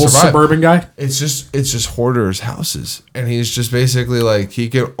Normal survive. suburban guy. It's just hoarders' houses, and he's just basically like he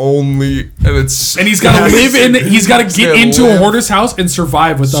can only and it's And he's got to live in. He's got to get gotta into a live, hoarder's house and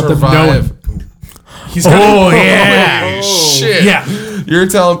survive without them survive. knowing. He's got yeah. Oh shit! Yeah. You're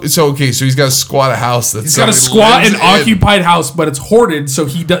telling so okay, so he's got to squat a house that's He's got a squat and occupied house, but it's hoarded, so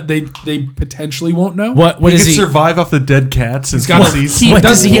they potentially won't know. What He is can he? survive off the dead cats and He's got pussies. he What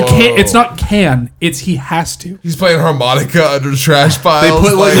does does he he- can't. It's not can. It's he has to. He's playing harmonica under trash piles.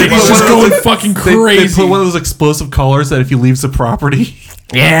 put, like, they He's put just one of going fucking They crazy. put one of those explosive collars that if he leaves the property.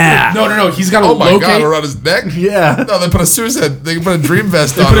 Yeah. No. He's got to Oh my locate. god, around his neck? Yeah. No, they put a suicide. They put a dream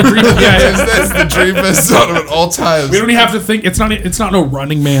vest on him. yeah. That's the dream vest on him at all times. We don't even have to think. It's not no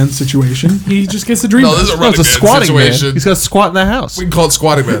Running Man situation. He just gets the dream. No, this is a No, running it's a man squatting man. situation. He's got to squat in the house. We can call it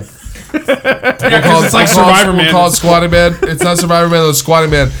Squatting Man. because it's like Survivor We'll Man. call it Squatting Man. It's not Survivor Man, it's Squatting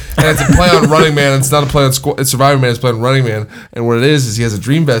Man. And it's a play on Running Man. It's not a play on it's Survivor Man, it's a play on Running Man. And what it is he has a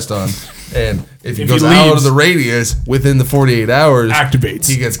dream vest on. And if he goes out leaves- of the radius within the 48 hours, Activates.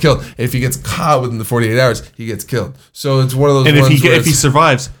 he gets killed. If he gets caught within the 48 hours, he gets killed. So it's one of those And ones where if he it's-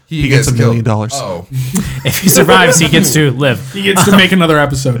 survives, he gets $1 million. Oh. If he survives, he gets to live. He gets to make another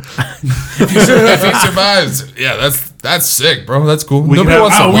episode. If he survives, yeah, that's sick, bro. That's cool. We can Nobody have-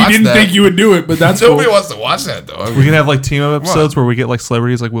 wants to We watch didn't that. think you would do it, but that's Nobody cool. wants to watch that though. I We mean, can have like team up episodes where we get like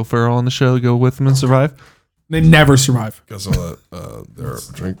celebrities like Will Ferrell on the show, go with them and survive. They never survive. got some of that. Their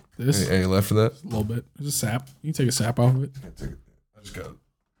drink. This? Any left for that? A little bit. There's a sap. You can take a sap off of it. I just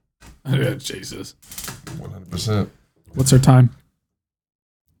got Jesus. 100%. What's our time?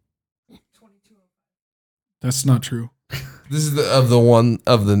 That's not true. This is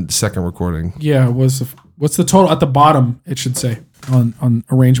the second recording. Yeah, what's the total at the bottom? It should say on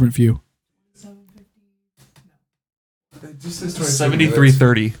arrangement view. It just says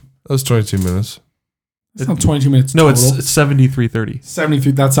 73:30. That was 22 minutes. It's not 22 minutes. No, total. it's 73:30.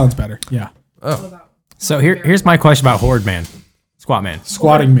 73. That sounds better. Yeah. So here's my question about Horde Man, Squat Man,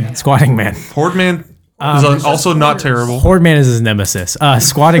 Squatting Man. Squatting Man. Horde Man is also not terrible. Horde Man is his nemesis.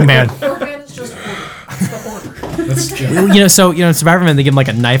 Squatting Man. Organ is just order. It's the order. That's, yeah. In Survivor Man, they give him like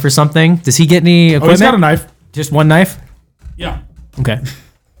a knife or something. Does he get any Oh, equipment? he's got a knife. Just one knife? Yeah. Okay.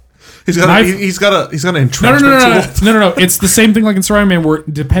 He's got Knife? he's got an No, entrenchment tool. no. It's the same thing like in Survivor Man, where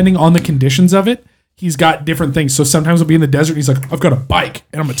depending on the conditions of it, he's got different things. So sometimes he'll be in the desert. And he's like, I've got a bike,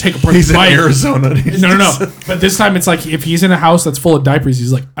 and I'm gonna take apart He's the in bike. Arizona. No. But this time it's like if he's in a house that's full of diapers,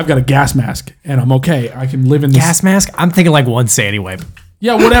 he's like, I've got a gas mask, and I'm okay. I can live in this. Gas mask? I'm thinking like one sandy wipe.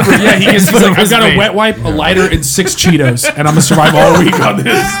 Yeah, whatever. Yeah, he's like, I've got a made. wet wipe, a lighter, and 6 Cheetos, and I'm gonna survive all week on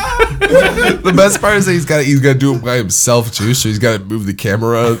this. The best part is that he's got to do it by himself too. So he's got to move the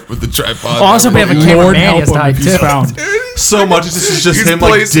camera with the tripod. Also, we have a camera Lord man. help He has him to hide if he's too. found. So much. It's just He's him like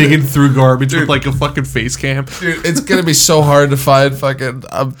placing digging through garbage with like a fucking face cam. Dude, it's gonna be so hard to find fucking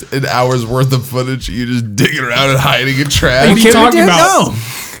an hour's worth of footage. You just digging around and hiding in trash. What are you talking about? No.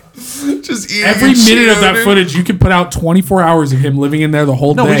 Just eating Every Cheetos, minute of that dude. footage, you can put out 24 hours of him living in there the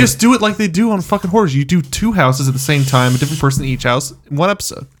whole No, day. we just do it like they do on fucking horrors. You do 2 houses at the same time, a different person in each house in one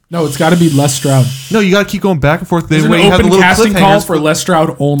episode. No, it's got to be Les Stroud. No, you got to keep going back and forth. There's an way you have the open little casting call cliffhangers for Les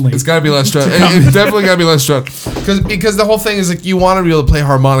Stroud only. It's gotta be less drunk. It's definitely gotta be less drunk. Because the whole thing is like you want to be able to play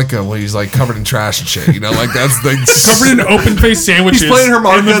harmonica when he's like covered in trash and shit. You know, like that's the Covered in open face sandwiches. He's playing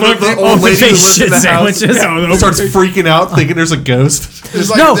harmonica. And The old lady who lives in the house sandwiches. Yeah, with starts open face- freaking out, thinking there's a ghost. There's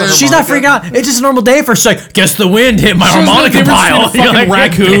like No, there's she's not harmonica. freaking out. It's just a normal day for her. She's like, guess the wind hit my There's no harmonica difference pile. between a You're fucking like,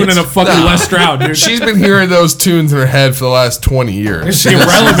 raccoon bitch. and a fucking Les Stroud, dude. She's been hearing those tunes in her head for the last 20 years. It's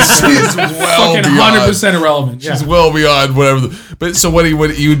irrelevant. She's well fucking beyond. 100% irrelevant. Yeah. She's well beyond whatever. But so what he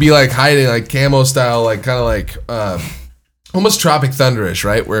would be like hiding like camo style, like kind of like almost Tropic Thunderish,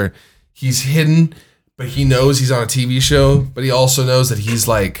 right? Where he's hidden, but he knows he's on a TV show, but he also knows that he's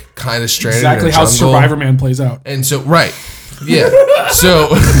like kind of stranded Exactly in a how jungle. Survivor Man plays out. And so right. Yeah. So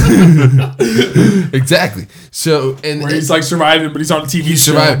exactly. So and Where he's like surviving, but he's on a TV he's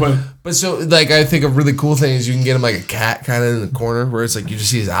show. surviving. But But so, like, I think a really cool thing is you can get him like a cat kind of in the corner where it's like you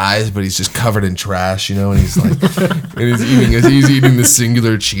just see his eyes, but he's just covered in trash, you know, and he's like, and he's eating the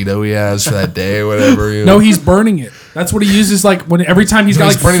singular Cheeto he has for that day or whatever. You know? no, he's burning it. That's what he uses. Like when every time he's No,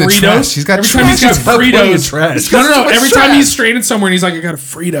 got he's like burning the trash. Fritos. He's got every time he's got trash. He's got plenty of Fritos. trash. No. much Every trash. time he's stranded somewhere and he's like, I got a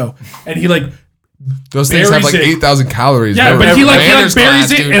Frito, and he like Those things have like buries it. 8,000 calories. yeah, Remember, but he like Banner's buries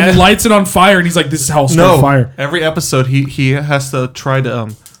class, it dude. and lights it on fire, and he's like, this is how I'll start a fire. Every episode he has to try to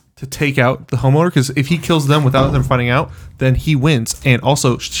take out the homeowner because if he kills them without them finding out, then he wins, and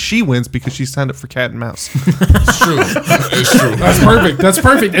also she wins because she signed up for cat and mouse. It's true. It's true. That's perfect. That's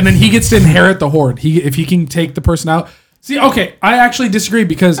perfect. And then he gets to inherit the horde. If he can take the person out. See, okay, I actually disagree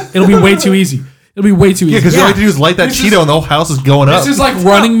because it'll be way too easy. It'll be way too easy. Yeah, because all you have to do is light that This Cheeto is- and the whole house is going up. This is like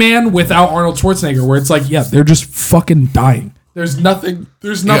Running Man without Arnold Schwarzenegger, where it's like, yeah, they're just fucking dying. There's nothing.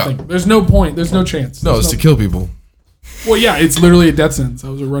 There's nothing. Yeah. There's no point. There's no chance. No, There's it's to kill people. Well, yeah, it's literally a death sentence.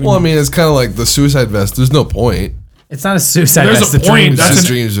 That was a Running Well, I Man. mean, it's kind of like the suicide vest. There's no point. It's not a suicide There's vest. a It's point. dreams. That's It's just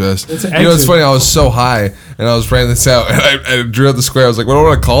an- dreams vest. it's an You know, it's exit. funny. I was so high, and I was writing this out, and I drew out the square. I was like, "What do I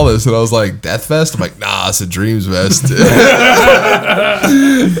want to call this?" And I was like, "Death vest." I'm like, "Nah, it's a dreams vest." And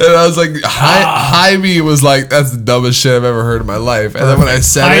I was like, "Jaime was like, that's the dumbest shit I've ever heard in my life." And then when I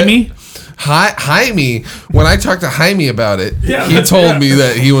said Jaime? Jaime, when I talked to Jaime about it, Yeah, he told me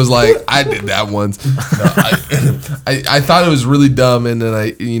that he was like, I did that once. No, I thought it was really dumb, and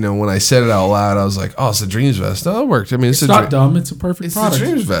then when I said it out loud, I was like, oh, it's a dreams vest. No, it worked. I mean, It's not dumb. It's a perfect It's product. the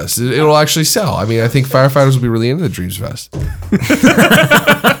dreams vest. It'll actually sell. I mean, I think firefighters will be really into the dreams vest.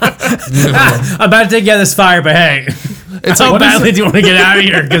 I'm about to take you out of this fire, but hey, how what is badly do you want to get out of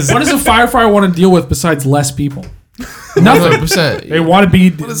here? Because What does a firefighter want to deal with besides less people? Nothing. 100%. They want to be.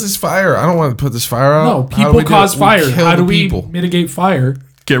 What is this fire? I don't want to put this fire out. No, How do people we do cause it? fire. kill How do the we people. mitigate fire?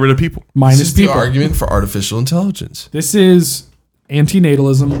 Get rid of people. This Minus is the people. argument for artificial intelligence. This is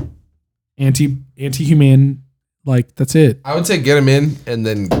antinatalism, anti-human. Like that's it. I would say get them in and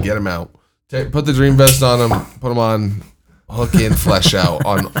then get them out. Put the dream vest on them. Put them on. Hook in, flesh out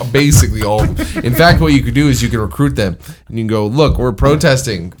on basically all. In fact, what you could do is you can recruit them and you can go, look, we're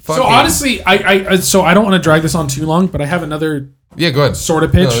protesting. So Fucking- honestly, so I don't want to drag this on too long, but I have another yeah, go ahead. sort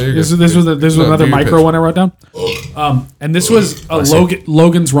of pitch. No, you're This good. was No, another do your micro pitch. one I wrote down. And this was a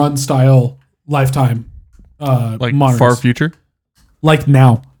Logan's Run style lifetime Like monitors. far future. Like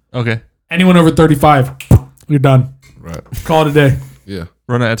now. Okay. Anyone over 35, you're done. Right. Call it a day. Yeah.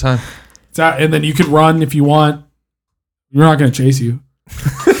 Run out of time. It's out, and then you could run if you want. You're not going to chase you.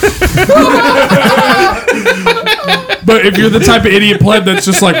 But if you're the type of idiot pleb that's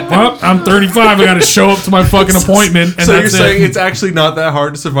just like, well, I'm 35, I got to show up to my fucking appointment, and So you're that's saying it. it's actually not that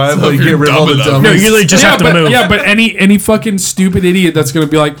hard to survive, So but you if get you're rid of all dumb the enough. dummies. no, you literally just have to but, move. Yeah, but any fucking stupid idiot that's going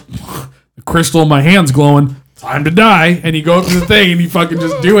to be like, the crystal in my hand's glowing, time to die, and you go up to the thing and you fucking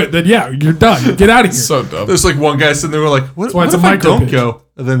just do it, then yeah, you're done. Get out of here. So dumb. There's like one guy sitting there like, what, why what it's a if I micro don't pitch. go?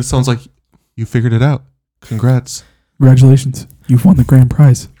 And then someone's like, you figured it out. Congrats. Congratulations. You've won the grand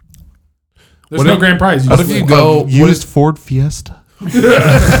prize. There's What no if- grand prize. What if you go? What Used Ford Fiesta.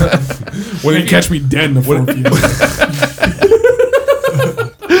 When you catch me dead in the Ford Fiesta.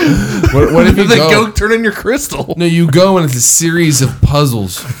 What if you They go? go turn in your crystal. No, you go and it's a series of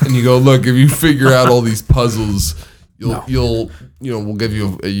puzzles, and you go, look, if you figure out all these puzzles, you'll we'll give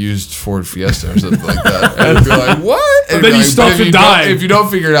you a used Ford Fiesta or something like that. And you'll be like, what? And then you're you still have if to you die. If you don't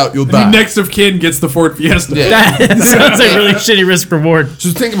figure it out, you'll The die. next of kin gets the Ford Fiesta. Yeah. That sounds like really shitty risk reward. So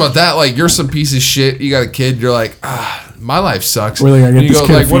think about that. Like, you're some piece of shit. You got a kid. You're like, my life sucks. Really, I get and you this go,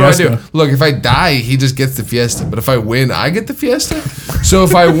 kid a like, what do I Fiesta. do? Look, if I die, he just gets the Fiesta. But if I win, I get the Fiesta. So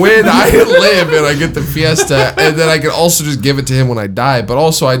if I win, I live and I get the Fiesta. And then I can also just give it to him when I die. But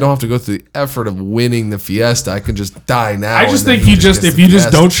also, I don't have to go through the effort of winning the Fiesta. I can just die now. I just and then think he you just gets if the you just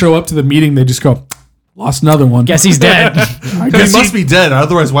Fiesta. don't show up to the meeting, they just go, lost another one. Guess he's dead. I He guess must be dead.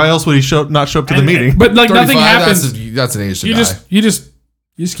 Otherwise, why else would he not show up to the meeting? But like 35, nothing happens. That's an age to You die.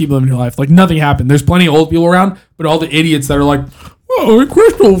 just keep living your life. Like nothing happened. There's plenty of old people around, but all the idiots that are like, oh,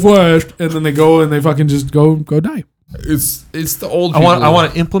 crystal flashed, and then they go and they fucking just go die. It's the old I people.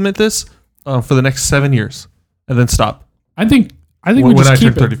 want to implement this for the next 7 years, and then stop I think we when just I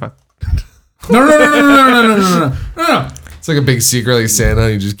keep turn it. 35. No. It's like a big secret, like Santa.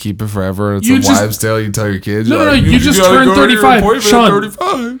 You just keep it forever. And it's You a just- wives' tale. You tell your kids. No, you're no, like, you just gotta turned go to your 35. appointment at Sean.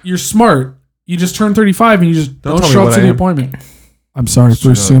 35. You're smart. You just turn 35 and you just Don't don't tell me show up what to I the am. appointment. I'm sorry for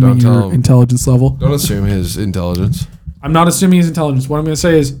No, assuming don't tell your him. intelligence level. Don't assume his intelligence. I'm not assuming his intelligence. What I'm going to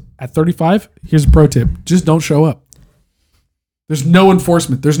say is at 35, here's a pro tip. Just don't show up. There's no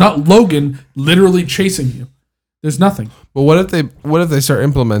enforcement. There's not Logan literally chasing you. There's nothing. But what if they start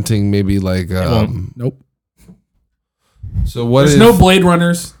implementing maybe like Nope. so what There's if no Blade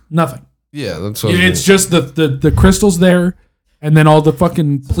Runners. Nothing. yeah that's what It's just the crystals there, and then all the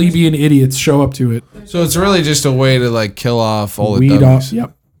fucking plebeian idiots show up to it. so it's really just a way to like kill off all the Weed dummies. off.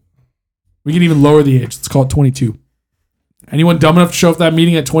 Yep. We can even lower the age. Let's call it 22. Anyone dumb enough to show up at that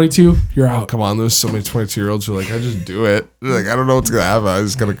meeting at 22, you're Oh, out. come on, there's so many 22-year-olds who are like, I just do it. They're like, I don't know what's gonna happen. I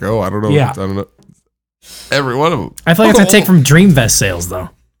just gotta go. I don't know. Yeah. I don't know. Every one of them. I feel like it's gonna take from Dreamvest sales though.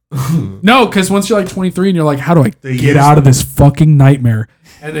 No, because once you're like 23 and you're like, how do I They get use- out of this fucking nightmare?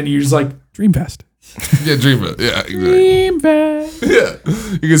 And then you're just like, Dreamvest. Yeah, dream it. Yeah, exactly. Dreamvest.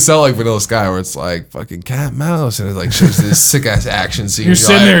 Yeah, you can sell like Vanilla Sky, where it's like fucking cat mouse, and it like shows this sick ass action scene. You're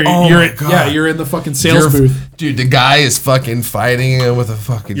sitting there. like, oh You're my in, God. yeah. You're in the fucking sales You're- booth. dude. The guy is fucking fighting him with a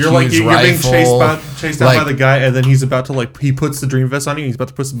fucking You're huge like you're being rifle. chased out Like- by the guy, and then he's about to like he puts the dream vest on you. And he's about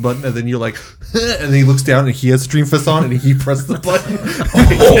to push the button, and then you're like, and then he looks down and he has the dream vest on, and he presses the button.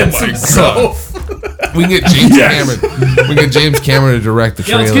 Oh my God. We can get James Cameron. We can get James Cameron to direct the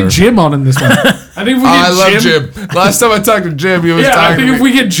Yeah, trailer. let's get Jim on in this one. I think if we get I love Jim. Last time I talked to Jim, he was Yeah, I talking think to if me.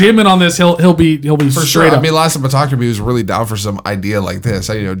 we get Jim in on this, he'll be For sure. straight I up. mean, last time I talked to him, he was really down for some idea like this.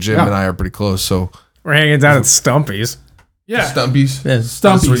 Jim Yeah. and I are pretty close, so We're hanging down at Stumpy's. yeah, Stumpies. Yeah, That's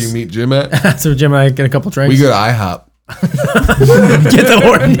where Stumpies. you meet Jim at. That's where Jim and I get a couple drinks. We go to IHOP. get the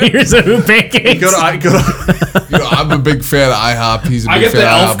Ordinators of Who pancakes. go to You know, I'm a big fan of IHOP. He's a big I get fan the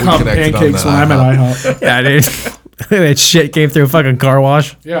of elf IHOP. We comp connected on pancakes that when I'm at IHOP. Yeah, dude. That shit came through a fucking car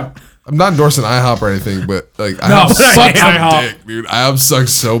wash. Yeah. I'm not endorsing IHOP or anything, but like No, IHOP fuck sucks IHOP. dick, dude. IHOP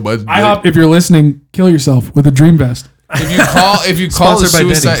sucks so much. Dick. IHOP, if you're listening, kill yourself with a dream vest. If you call a Sponsored by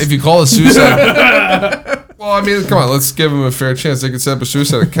suicide, Denny's. if you call a suicide, well, I mean, come on, let's give them a fair chance. They can set up a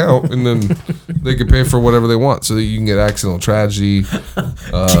suicide account, and then they can pay for whatever they want, so that you can get accidental tragedy,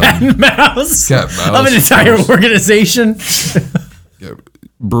 Mouse. cat mouse, Of an entire organization. yeah,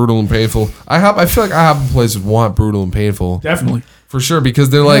 brutal and painful. I feel like IHOP places would want brutal and painful. Definitely. For sure, because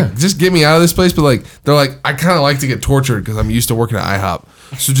they're like, just get me out of this place. But like, they're like, I kind of like to get tortured because I'm used to working at IHOP.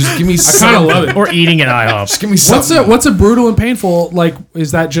 So just give me. I kind of love it. Or eating at IHOP. Just give me something. What's a brutal and painful? Like,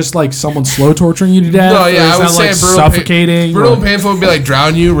 is that just like someone slow torturing you to death? No, Or yeah, is I would that say like brutal, suffocating. brutal or- and painful would be like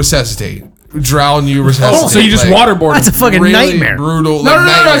drown you, resuscitate, drown you, resuscitate. Oh, so you just like, waterboard. That's a fucking really nightmare. Brutal. no, like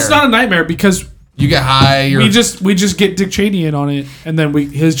nightmare. it's not a nightmare because You get high. You're, we just get Dick Cheney in on it, and then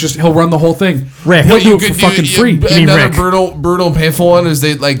he'll run the whole thing. Rick. He'll What do you it for could fucking do, free. mean Another Rick? brutal and painful one is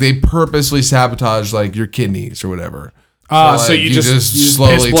they purposely sabotage like your kidneys or whatever. So like, you just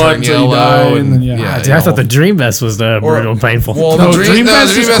slowly piss blood turn until you yellow die, and and then yeah. Ah, dude, I thought the Dream Vest was the brutal and painful. Well, No, the Dream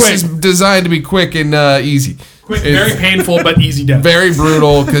Vest the is Dream Vest quick. is designed to be quick and easy. Quick, It's very painful but easy death. very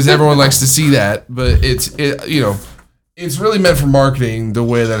brutal because everyone likes to see that, but it's really meant for marketing the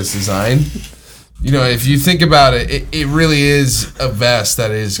way that it's designed. You know, if you think about it, it really is a vest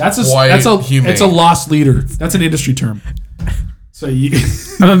that is quite humane. it's a lost leader. That's an industry term. So you,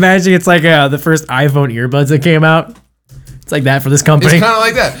 I'm imagining it's like the first iPhone earbuds that came out. It's like that for this It's company. kind of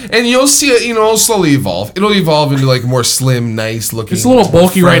like that, and you'll see it. It'll slowly evolve. It'll evolve into like more slim, nice looking. It's a little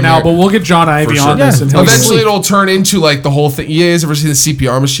bulky right now, but we'll get John Ivy For on sure. this. Yeah. And he'll eventually sleep. it'll turn into like the whole thing. You guys ever seen the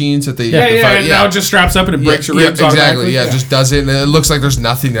CPR machines that they? Yeah, and now it just straps up and it breaks your ribs exactly. automatically. Yeah, it just does it, and it looks like there's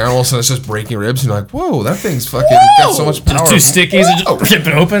nothing there. And all of a sudden, it's just breaking ribs, and you're like, "Whoa, that thing's fucking got so much power." Just two stickies and Oh. just rip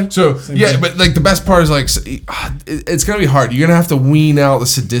it open. So yeah, but like the best part is like it's gonna be hard. You're gonna have to wean out the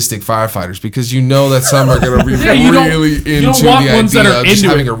sadistic firefighters because you know that some are gonna be you don't- really you don't into want the ones that idea are of just into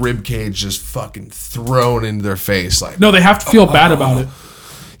having it. a rib cage just fucking thrown into their face. Like, No, they have to feel bad about it.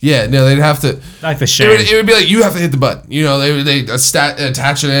 yeah, no, they'd have to. Like the It shame. would be like you have to hit the button. They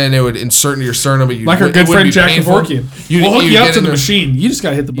attach it in. It would insert into your sternum. But Like our good friend Jack Kevorkian. We'll hook you up get to in the there. machine. You just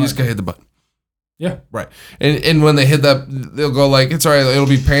gotta hit the You just button. gotta hit the button. Yeah. Right. And when they hit that, they'll go like, it's all right. It'll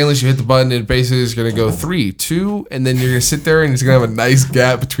be painless. You hit the button. And basically it's going to go 3, 2. And then you're going to sit there and it's going to have a nice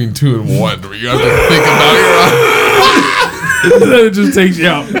gap between 2 and 1 where you have to think about It just takes you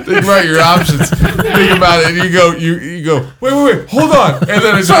out. think about your options. Think about it. And you go, wait, hold on. And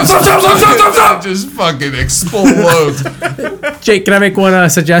then it just, it just fucking explodes. Jake, can I make one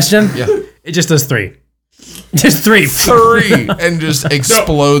suggestion? Yeah. It just does 3. Just 3. 3. And just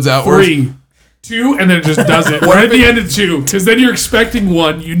explodes outwards. 3, 2, and then it just does it. Right at the end of 2. Because then you're expecting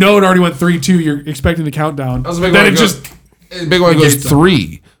 1. You know it already went 3, 2. You're expecting the countdown. That was a big Then one. it just. The big one goes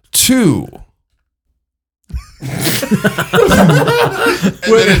 3, 2. And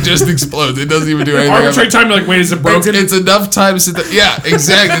then it just explodes. It doesn't even do anything. Arbitrary time, you're like, wait, is it broken? It's enough time to sit there. Yeah,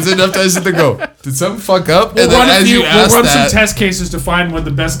 exactly. It's enough time to sit there and go, did something fuck up? We'll And then run, as you we'll ask run that, some test cases to find when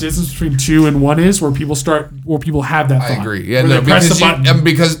the best distance between 2 and 1 is, where people have that thought. I agree. Yeah, Where no, they press because, the button.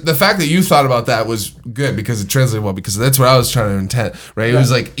 because the fact that you thought about that was good because it translated well because that's what I was trying to intend, right? It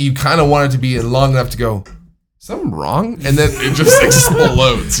was like you kind of wanted to be long enough to go, something wrong? And then it just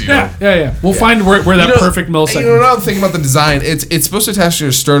explodes, you know? Yeah. We'll find where that You know, perfect millisecond. You know, now I'm thinking about the design. It's supposed to attach to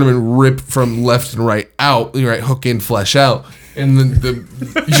your sternum and rip from left and right out, right, hook in, flesh out. And then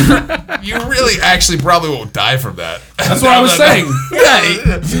you really actually probably won't die from that. That's what I was saying.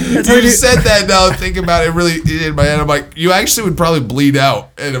 You said that now. Thinking about it, really in my head, I'm like, you actually would probably bleed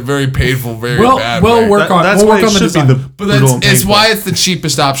out in a very painful, very bad way. We'll work on That's we'll why work it on the should be design. the But brutal and it's painful. why it's the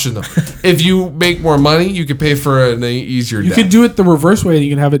cheapest option, though. If you make more money, you can pay for an easier You death. could do it the reverse way, and you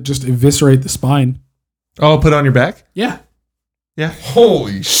can have it just eviscerate the spine. Oh, put it on your back? Yeah.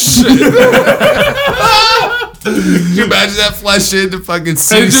 Holy shit. Can you imagine that flesh into fucking And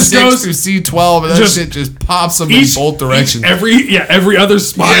it just C6 goes- through C12 and that just- shit just pops them in both directions. Every other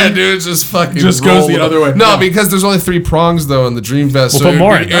spine. Yeah, dude, it just fucking Just goes the roll. other way. No, Yeah. because there's only 3 prongs though in the Dream Vest. We'll put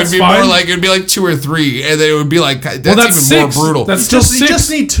more in. It would That's be fine. more like it'd be like 2 or 3, and then it would be like that's, that's even 6. more brutal. That's still You 6. just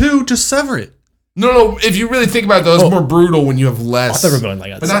need 2, just sever it. no. If you really think about it, though, it's more brutal when you have less. I thought we were going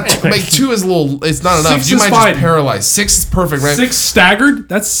like that. But not, like 2 is a little. It's not enough. 6 You is might fine. just paralyze. 6 is perfect, right? 6 staggered.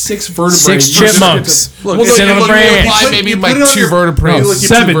 That's 6 vertebrae. 6 chipmunks. Look, Well, it's in no, the you brain. apply You maybe put like it on 2 your- vertebrae. No, Like, you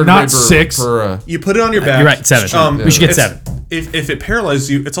 7, 2 vertebrae not 6. You put it on your back. You're right, 7. We should get 7. If it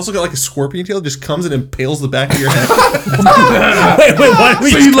paralyzes you, it's also got like a scorpion tail. It just comes and impales the back of your head. Wait, why do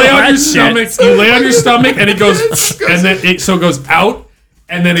we So just you lay call on that your shit? stomach. You lay on your stomach, and it goes, and then it goes out,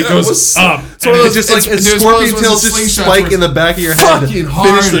 and then it goes up. It's one of It's those- just like a it's one of those scorpion ones tail with just slingshots spike where in the back of your head to fucking hard.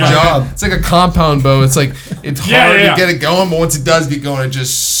 finish the man. job. It's like a compound bow. It's like it's hard Yeah. to get it going, but once it does get going, it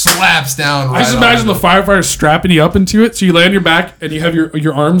just slaps down. I Right just imagine the firefighter strapping you up into it. So you lay on your back, and you have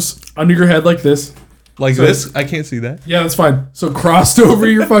your arms under your head like this. Like this? I can't see that. Yeah, that's fine. So crossed over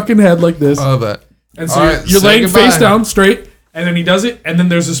your fucking head like this. I love that. And so All you're, right, you're say laying goodbye. face down straight, and then he does it, and then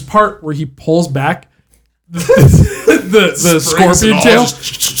there's this part where he pulls back the Springs scorpion and all tail.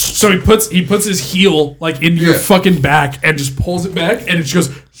 just- So he puts his heel like into your Yeah. fucking back and just pulls it back, and it just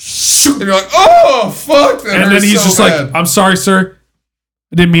goes. And you're like, oh fuck! That And then hurts he's so just bad. like, "I'm sorry, sir.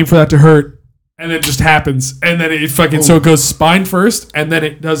 I didn't mean for that to hurt." And it just happens, and then it fucking so it goes spine first, and then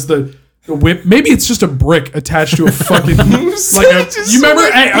it does the whip. Maybe it's just a brick attached to a fucking like a. Just You remember?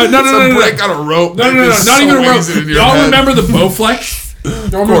 like- Hey, no, it's no, a no, no, break on a rope. No, that no, no, just not even a rope. swings it in your Y'all head. remember the Bowflex?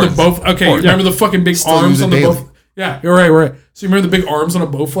 Y'all remember the Bow? Okay, you remember the fucking big Still arms use it on the daily. Bow? Yeah, you're right, right. So you remember the big arms on a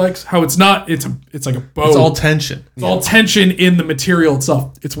Bowflex? How it's not? It's like a bow. It's all tension. It's all tension in the material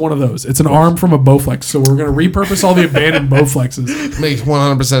itself. It's one of those. It's an arm from a Bowflex. So we're gonna repurpose all the abandoned Bowflexes, Makes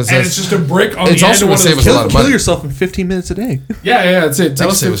 100% sense. and it's just a brick on It's the also end of one gonna of save those. us a lot of Kill money. yourself in 15 minutes a day. Yeah, that's it.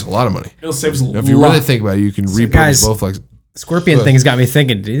 That'll save us a lot of money. It'll save us a lot. If you really think about it, you can repurpose guys- both legs. Scorpion thing has got me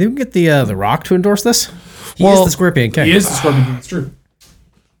thinking. Did you get the Rock to endorse this? He Well, is the Scorpion King. he is the Scorpion King. It's true.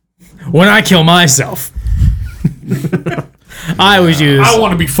 When I kill myself, I always use I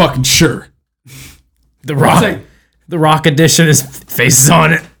want to be fucking sure. the Rock. Say- The Rock edition is faces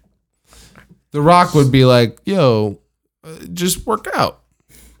on it. The Rock would be like, yo, Just work out.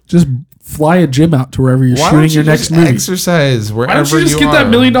 Just fly a gym out to wherever you're Why shooting don't you your next just movie. exercise wherever Why don't you just get that are? $1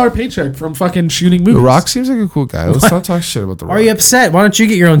 million paycheck from fucking shooting movies? The Rock seems like a cool guy. Let's not talk shit about The Rock. Are you upset? Why don't you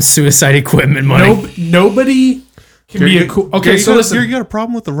get your own suicide equipment money? Nobody can be a cool. Okay, so listen. you got a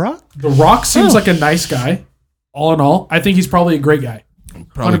problem with The Rock? The Rock seems like a nice guy. All in all, I think he's probably a great guy.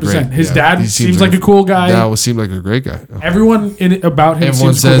 Probably 100%. great. His Yeah. dad He seems like a cool guy. That would seem like a great guy. Everyone about him Everyone seems a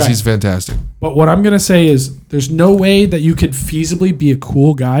cool says guy. he's fantastic. But what I'm gonna say is, there's no way that you could feasibly be a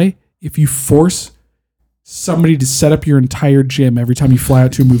cool guy if you force somebody to set up your entire gym every time you fly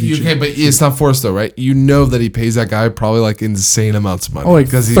out to a movie. Okay, but it's not forced though, right? You know that he pays that guy probably like insane amounts of money. Oh, like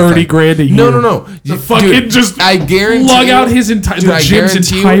because he's 30 like- grand a year. No. To fucking just I guarantee lug you- out his entire Dude, the I gym's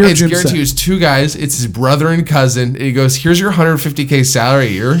guarantee you, entire it's gym guarantee set. you it's two guys. It's his brother and cousin. And he goes, "Here's your 150K salary a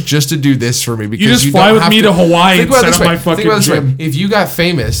year just to do this for me." Because just you fly don't with have me to Hawaii Think and about set this up way. my Think fucking about this way. gym. If you got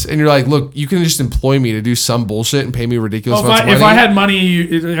famous and you're like, "Look, you can just employ me to do some bullshit and pay me ridiculous Well, amounts of if money." I had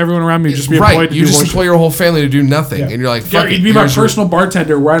money, everyone around me would just be employed right, to you do just horse employ your whole family to do nothing, and you're like, "Fuck Gary, it, you'd be my here's your- personal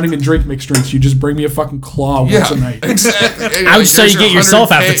bartender where I don't even drink mixed drinks. You just bring me a fucking claw once a night. exactly. I would just tell you to get yourself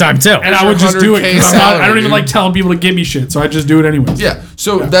half the time too. And I would just do it because I don't even like telling people to give me shit, so I just do it anyways. Yeah,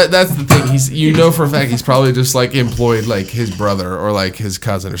 so that's the thing. He's for a fact he's probably just like employed like his brother or like his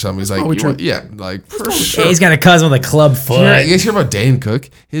cousin or something. He's like, probably you true. want- yeah, like for sure. He's got a cousin with a club foot. Yeah, you guys hear about Dane Cook?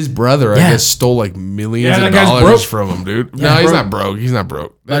 His brother, I Yeah. guess, stole like millions Yeah, of that guy's dollars broke. from him, dude. No, he's not broke. He's not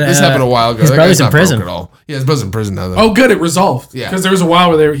broke. But, This happened a while ago. his That brother's guy's in not prison. broke at all. Yeah, his brother's in prison now. Though. Oh, good, it resolved. Yeah. Because there was a while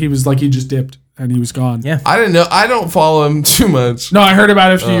where he was like he just dipped and he was gone. Yeah. I didn't know. I don't follow him too much. No, I heard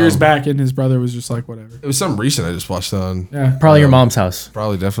about it a few years back, and his brother was just like whatever. It was something recent. I just watched on. Yeah. Probably your mom's house.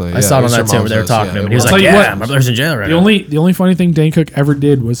 Probably, definitely. I saw it on was that your too, where mom's they were house, talking to him. And he was I'll like, tell you "Yeah, what, my brother's in jail right The now." only funny thing Dane Cook ever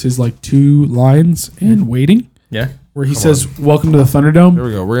did was his like 2 lines in Waiting, Yeah. where he says, "Welcome to the Here Thunderdome."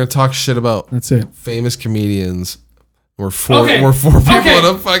 we go. We're gonna talk shit about That's it. famous comedians. We're four people Okay. in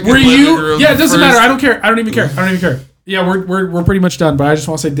a fucking Were living you? room. Yeah, it doesn't First- matter. I don't care. I don't even care. Yeah, we're pretty much done. But I just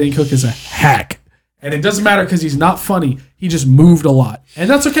want to say Dane Cook is a hack, and it doesn't matter because he's not funny. He just moved a lot, and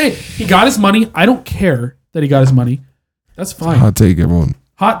that's okay. He got his money. I don't care that he got his money. That's fine. Hot take, everyone.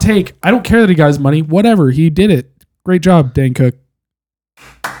 Hot take. I don't care that he got his money. Whatever. He did it. Great job, Dane Cook.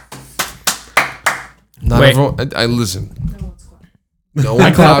 Not Wait. everyone. I listen. No one's clapping. No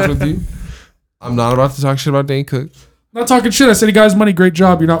one clapped with you. I'm not about to talk shit about Dane Cook. I'm not talking shit. I said he got his money. Great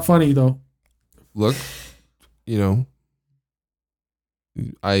job. You're not funny though. Look, you know,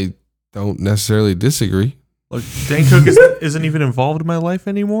 I don't necessarily disagree. Look, Dane Cook isn't even involved in my life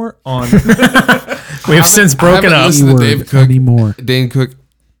anymore. We have since broken up. Listen to Dave Cook. anymore. Dane Cook.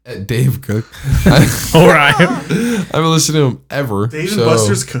 Dave Cook. All right. I haven't listened to him ever. Dave so and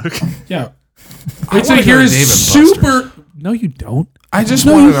Buster's Cook. Yeah. I Wait till wanna you hear go to his Dave and super. No, you don't. I just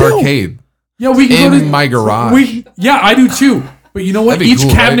No, want you an don't. arcade Yeah, we can go to in my garage. Yeah, I do too. But you know what? That'd be Each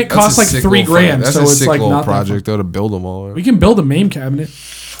cool, cabinet right? That's costs a like sick $3 little grand, That's so a it's sick like little not that project though to build them all. We can build a MAME cabinet.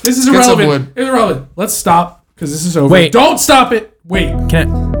 This is get some irrelevant. wood. It's irrelevant. Let's stop because this is over. Wait. Don't stop it. Wait.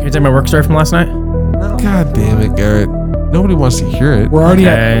 Can I tell my work story from last night? God damn it, Garrett. Nobody wants to hear it. We're already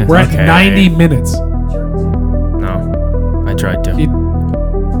Okay, at we're okay. at 90 minutes. No. I tried to.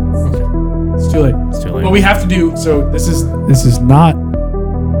 It's too late. It's too late. What we have to do. So this is not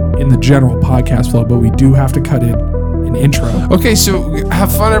in the general podcast flow, but we do have to cut in an intro. Okay, so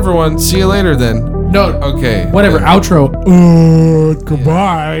have fun, everyone. See you later then. No. Okay. Whatever. Yeah. Outro.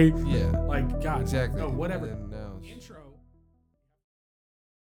 Goodbye. Yeah. Like God. Exactly. No. Whatever.